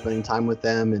course and spending time with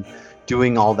them and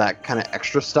doing all that kind of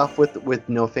extra stuff with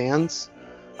no fans.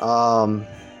 I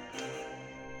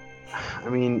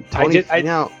mean, Tony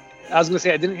Finau. I was gonna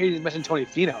say I didn't hear you mention Tony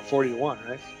Finau, 40-1,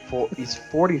 right? He's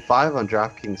 45 on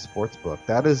DraftKings Sportsbook.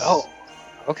 That is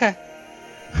okay.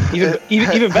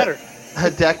 Even better.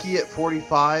 Hideki at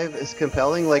 45 is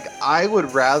compelling. Like, I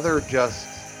would rather just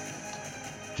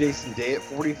Jason Day at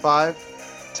 45.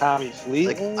 Tommy Fleet.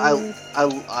 Like,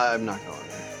 I'm not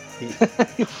going there.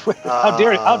 How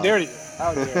dare you?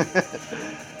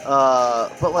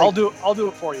 But like, I'll do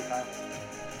it for you, Kyle.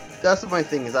 That's my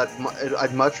thing. Is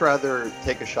I'd much rather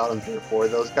take a shot on 3 or 4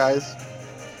 of those guys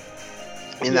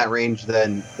in that range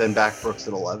than back Brooks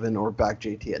at 11 or back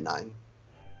JT at 9.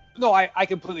 No, I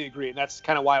completely agree, and that's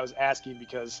kind of why I was asking,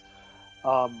 because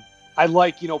I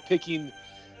like picking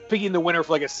the winner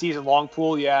for like a season-long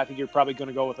pool. Yeah, I think you're probably going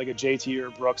to go with like a JT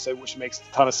or Brooks, which makes a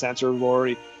ton of sense, or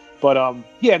Rory. But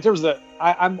in terms of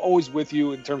I'm always with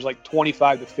you in terms of like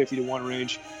 25 to 50-1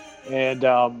 range,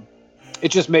 and it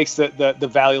just makes the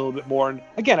value a little bit more. And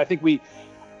again, I think we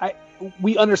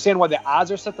understand why the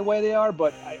odds are set the way they are,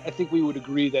 but I think we would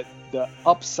agree that the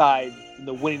upside,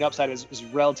 the winning upside, is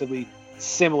relatively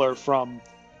similar from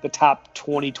the top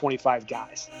 20-25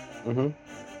 guys. Mm-hmm.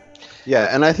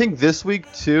 Yeah, and I think this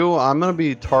week too, I'm gonna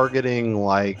be targeting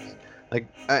like,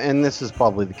 and this is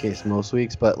probably the case most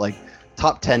weeks, but like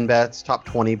top 10 bets, top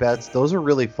 20 bets. Those are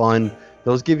really fun.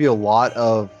 Those give you a lot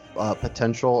of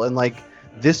potential, and like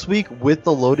this week with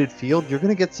the loaded field, you're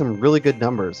gonna get some really good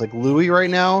numbers. Like Louis right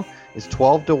now is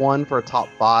 12-1 for a top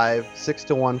 5,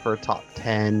 6-1 for a top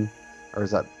 10, or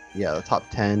is that the top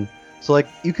 10? So like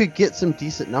you could get some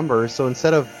decent numbers. So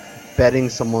instead of betting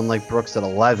someone like Brooks at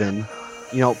 11,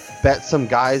 bet some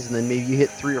guys, and then maybe you hit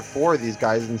 3 or 4 of these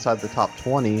guys inside the top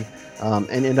 20, and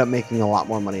end up making a lot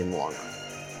more money in the long run.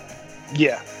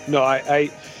 Yeah, no,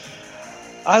 I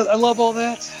love all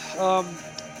that.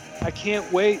 I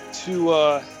can't wait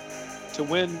to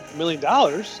win $1 million.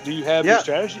 Do you have your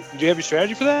strategy? Do you have your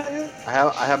strategy for that yet? I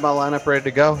have my lineup ready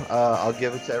to go. I'll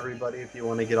give it to everybody if you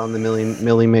want to get on the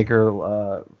Millie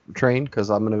Maker train, because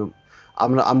I'm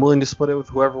willing to split it with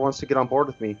whoever wants to get on board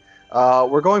with me.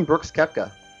 We're going Brooks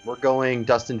Koepka. We're going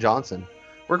Dustin Johnson.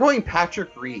 We're going Patrick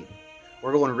Reed.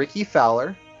 We're going Ricky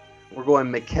Fowler. We're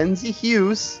going Mackenzie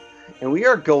Hughes, and we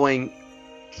are going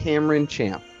Cameron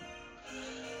Champ.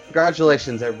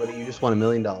 Congratulations, everybody! You just won $1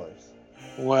 million.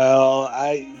 Well,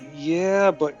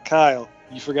 but Kyle,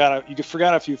 you forgot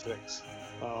a few things.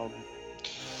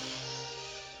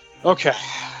 Okay.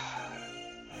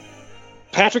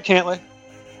 Patrick Cantlay,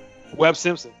 Webb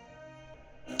Simpson,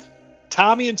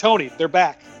 Tommy and Tony, they're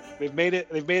back. They've made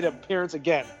an appearance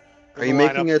again. Are you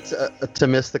making it to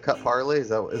miss the cut parlay? Is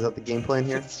that the game plan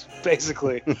here?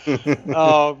 Basically.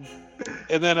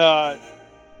 And then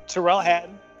Terrell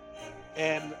Hatton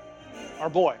and our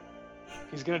boy,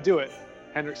 he's gonna do it,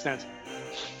 Henrik Stenson.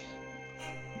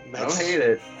 I don't hate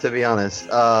it, to be honest.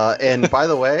 And by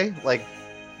the way, like,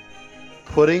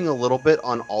 putting a little bit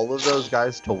on all of those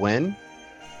guys to win,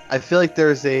 I feel like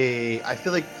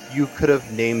you could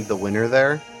have named the winner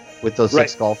there with those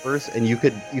 6 golfers, and you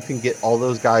can get all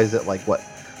those guys at like what,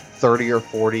 30 or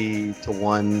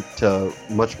 40-1 to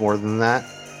much more than that.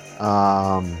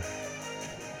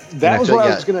 That was what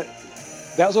I was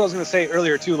gonna say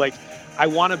earlier too. Like, I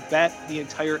want to bet the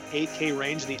entire 8K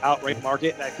range in the outright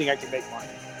market, and I think I can make money.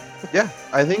 Yeah,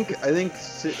 I think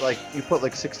like you put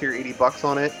like $60 or $80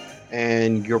 on it,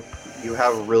 and you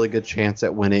have a really good chance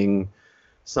at winning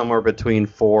somewhere between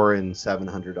 $400 and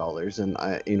 $700, and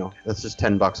that's just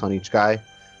 $10 on each guy.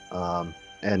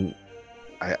 And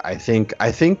I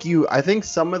think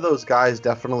some of those guys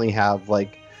definitely have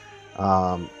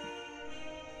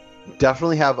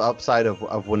upside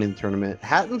of winning the tournament.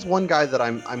 Hatton's one guy that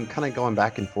I'm kind of going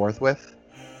back and forth with.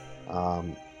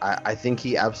 I think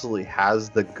he absolutely has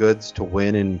the goods to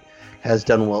win and has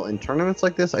done well in tournaments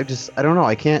like this. I don't know.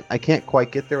 I can't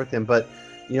quite get there with him. But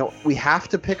we have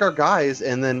to pick our guys,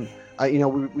 and then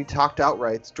we talked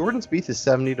outrights. Jordan Spieth is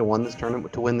 70 to 1 this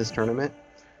tournament to win this tournament.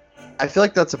 I feel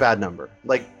like that's a bad number.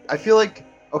 Like, I feel like,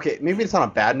 okay, maybe it's not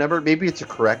a bad number. Maybe it's a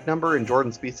correct number. And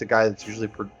Jordan Spieth's a guy that's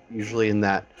usually in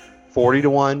that 40 to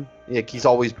 1. Like, he's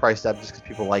always priced up just because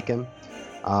people like him.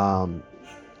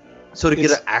 So to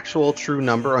get an actual true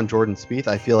number on Jordan Spieth,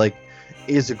 I feel like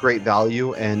is a great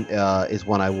value and is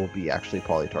one I will be actually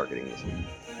probably targeting this week.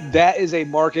 That is a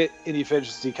market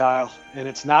inefficiency, Kyle, and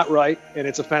it's not right, and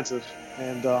it's offensive.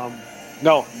 And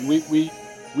no,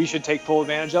 we should take full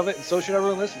advantage of it, and so should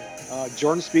everyone listening.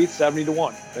 Jordan Spieth, 70 to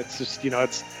 1. That's just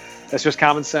that's just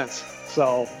common sense.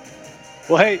 So,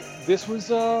 well, hey, this was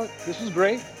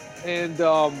great, and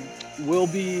we'll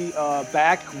be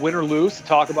back, win or lose, to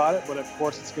talk about it. But of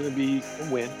course, it's going to be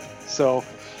a win. So,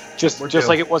 just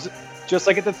like it was, just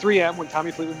like at the 3M when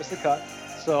Tommy Fleetwood missed the cut.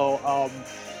 So,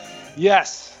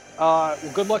 yes. Well,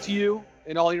 good luck to you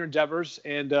in all your endeavors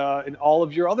and in all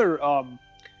of your other.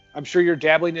 I'm sure you're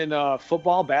dabbling in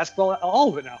football, basketball, all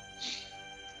of it now.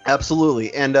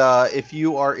 Absolutely. And if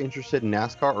you are interested in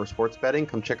NASCAR or sports betting,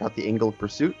 come check out the Angle of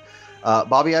Pursuit.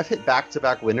 Bobby, I've hit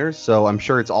back-to-back winners, so I'm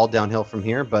sure it's all downhill from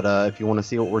here. But if you want to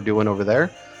see what we're doing over there,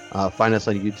 find us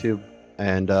on YouTube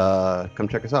and come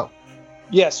check us out.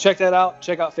 Yes, check that out.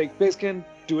 Check out Fake Pigskin.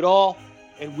 Do it all.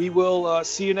 And we will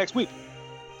see you next week.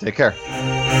 Take care.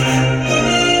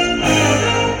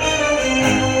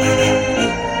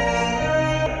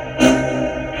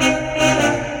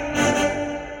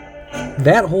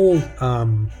 That whole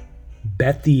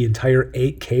bet the entire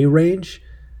 8K range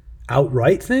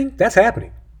outright thing, that's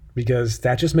happening because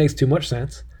that just makes too much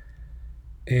sense.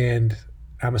 And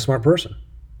I'm a smart person.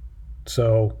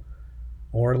 So,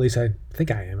 or at least I think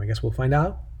I am. I guess we'll find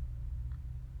out.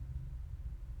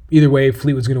 Either way,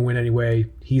 Fleetwood's going to win anyway.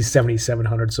 He's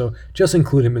 7,700, so just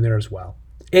include him in there as well.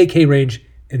 8K range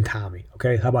and Tommy,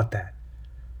 okay? How about that?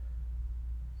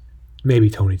 Maybe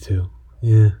Tony too.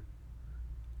 Yeah.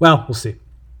 Well, we'll see.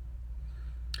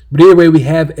 But either way, we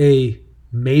have a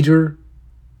major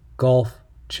golf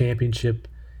championship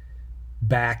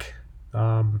back.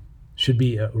 Should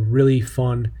be a really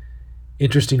fun,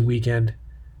 interesting weekend.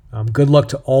 Good luck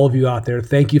to all of you out there.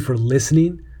 Thank you for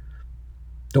listening.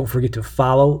 Don't forget to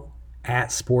follow at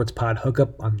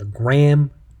SportsPodHookup on the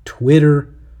gram,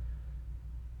 Twitter,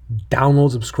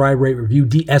 download, subscribe, rate, review,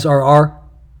 DSRR,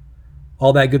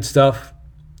 all that good stuff.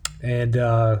 And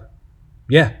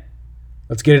yeah,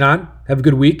 let's get it on. Have a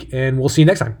good week, and we'll see you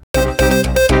next time.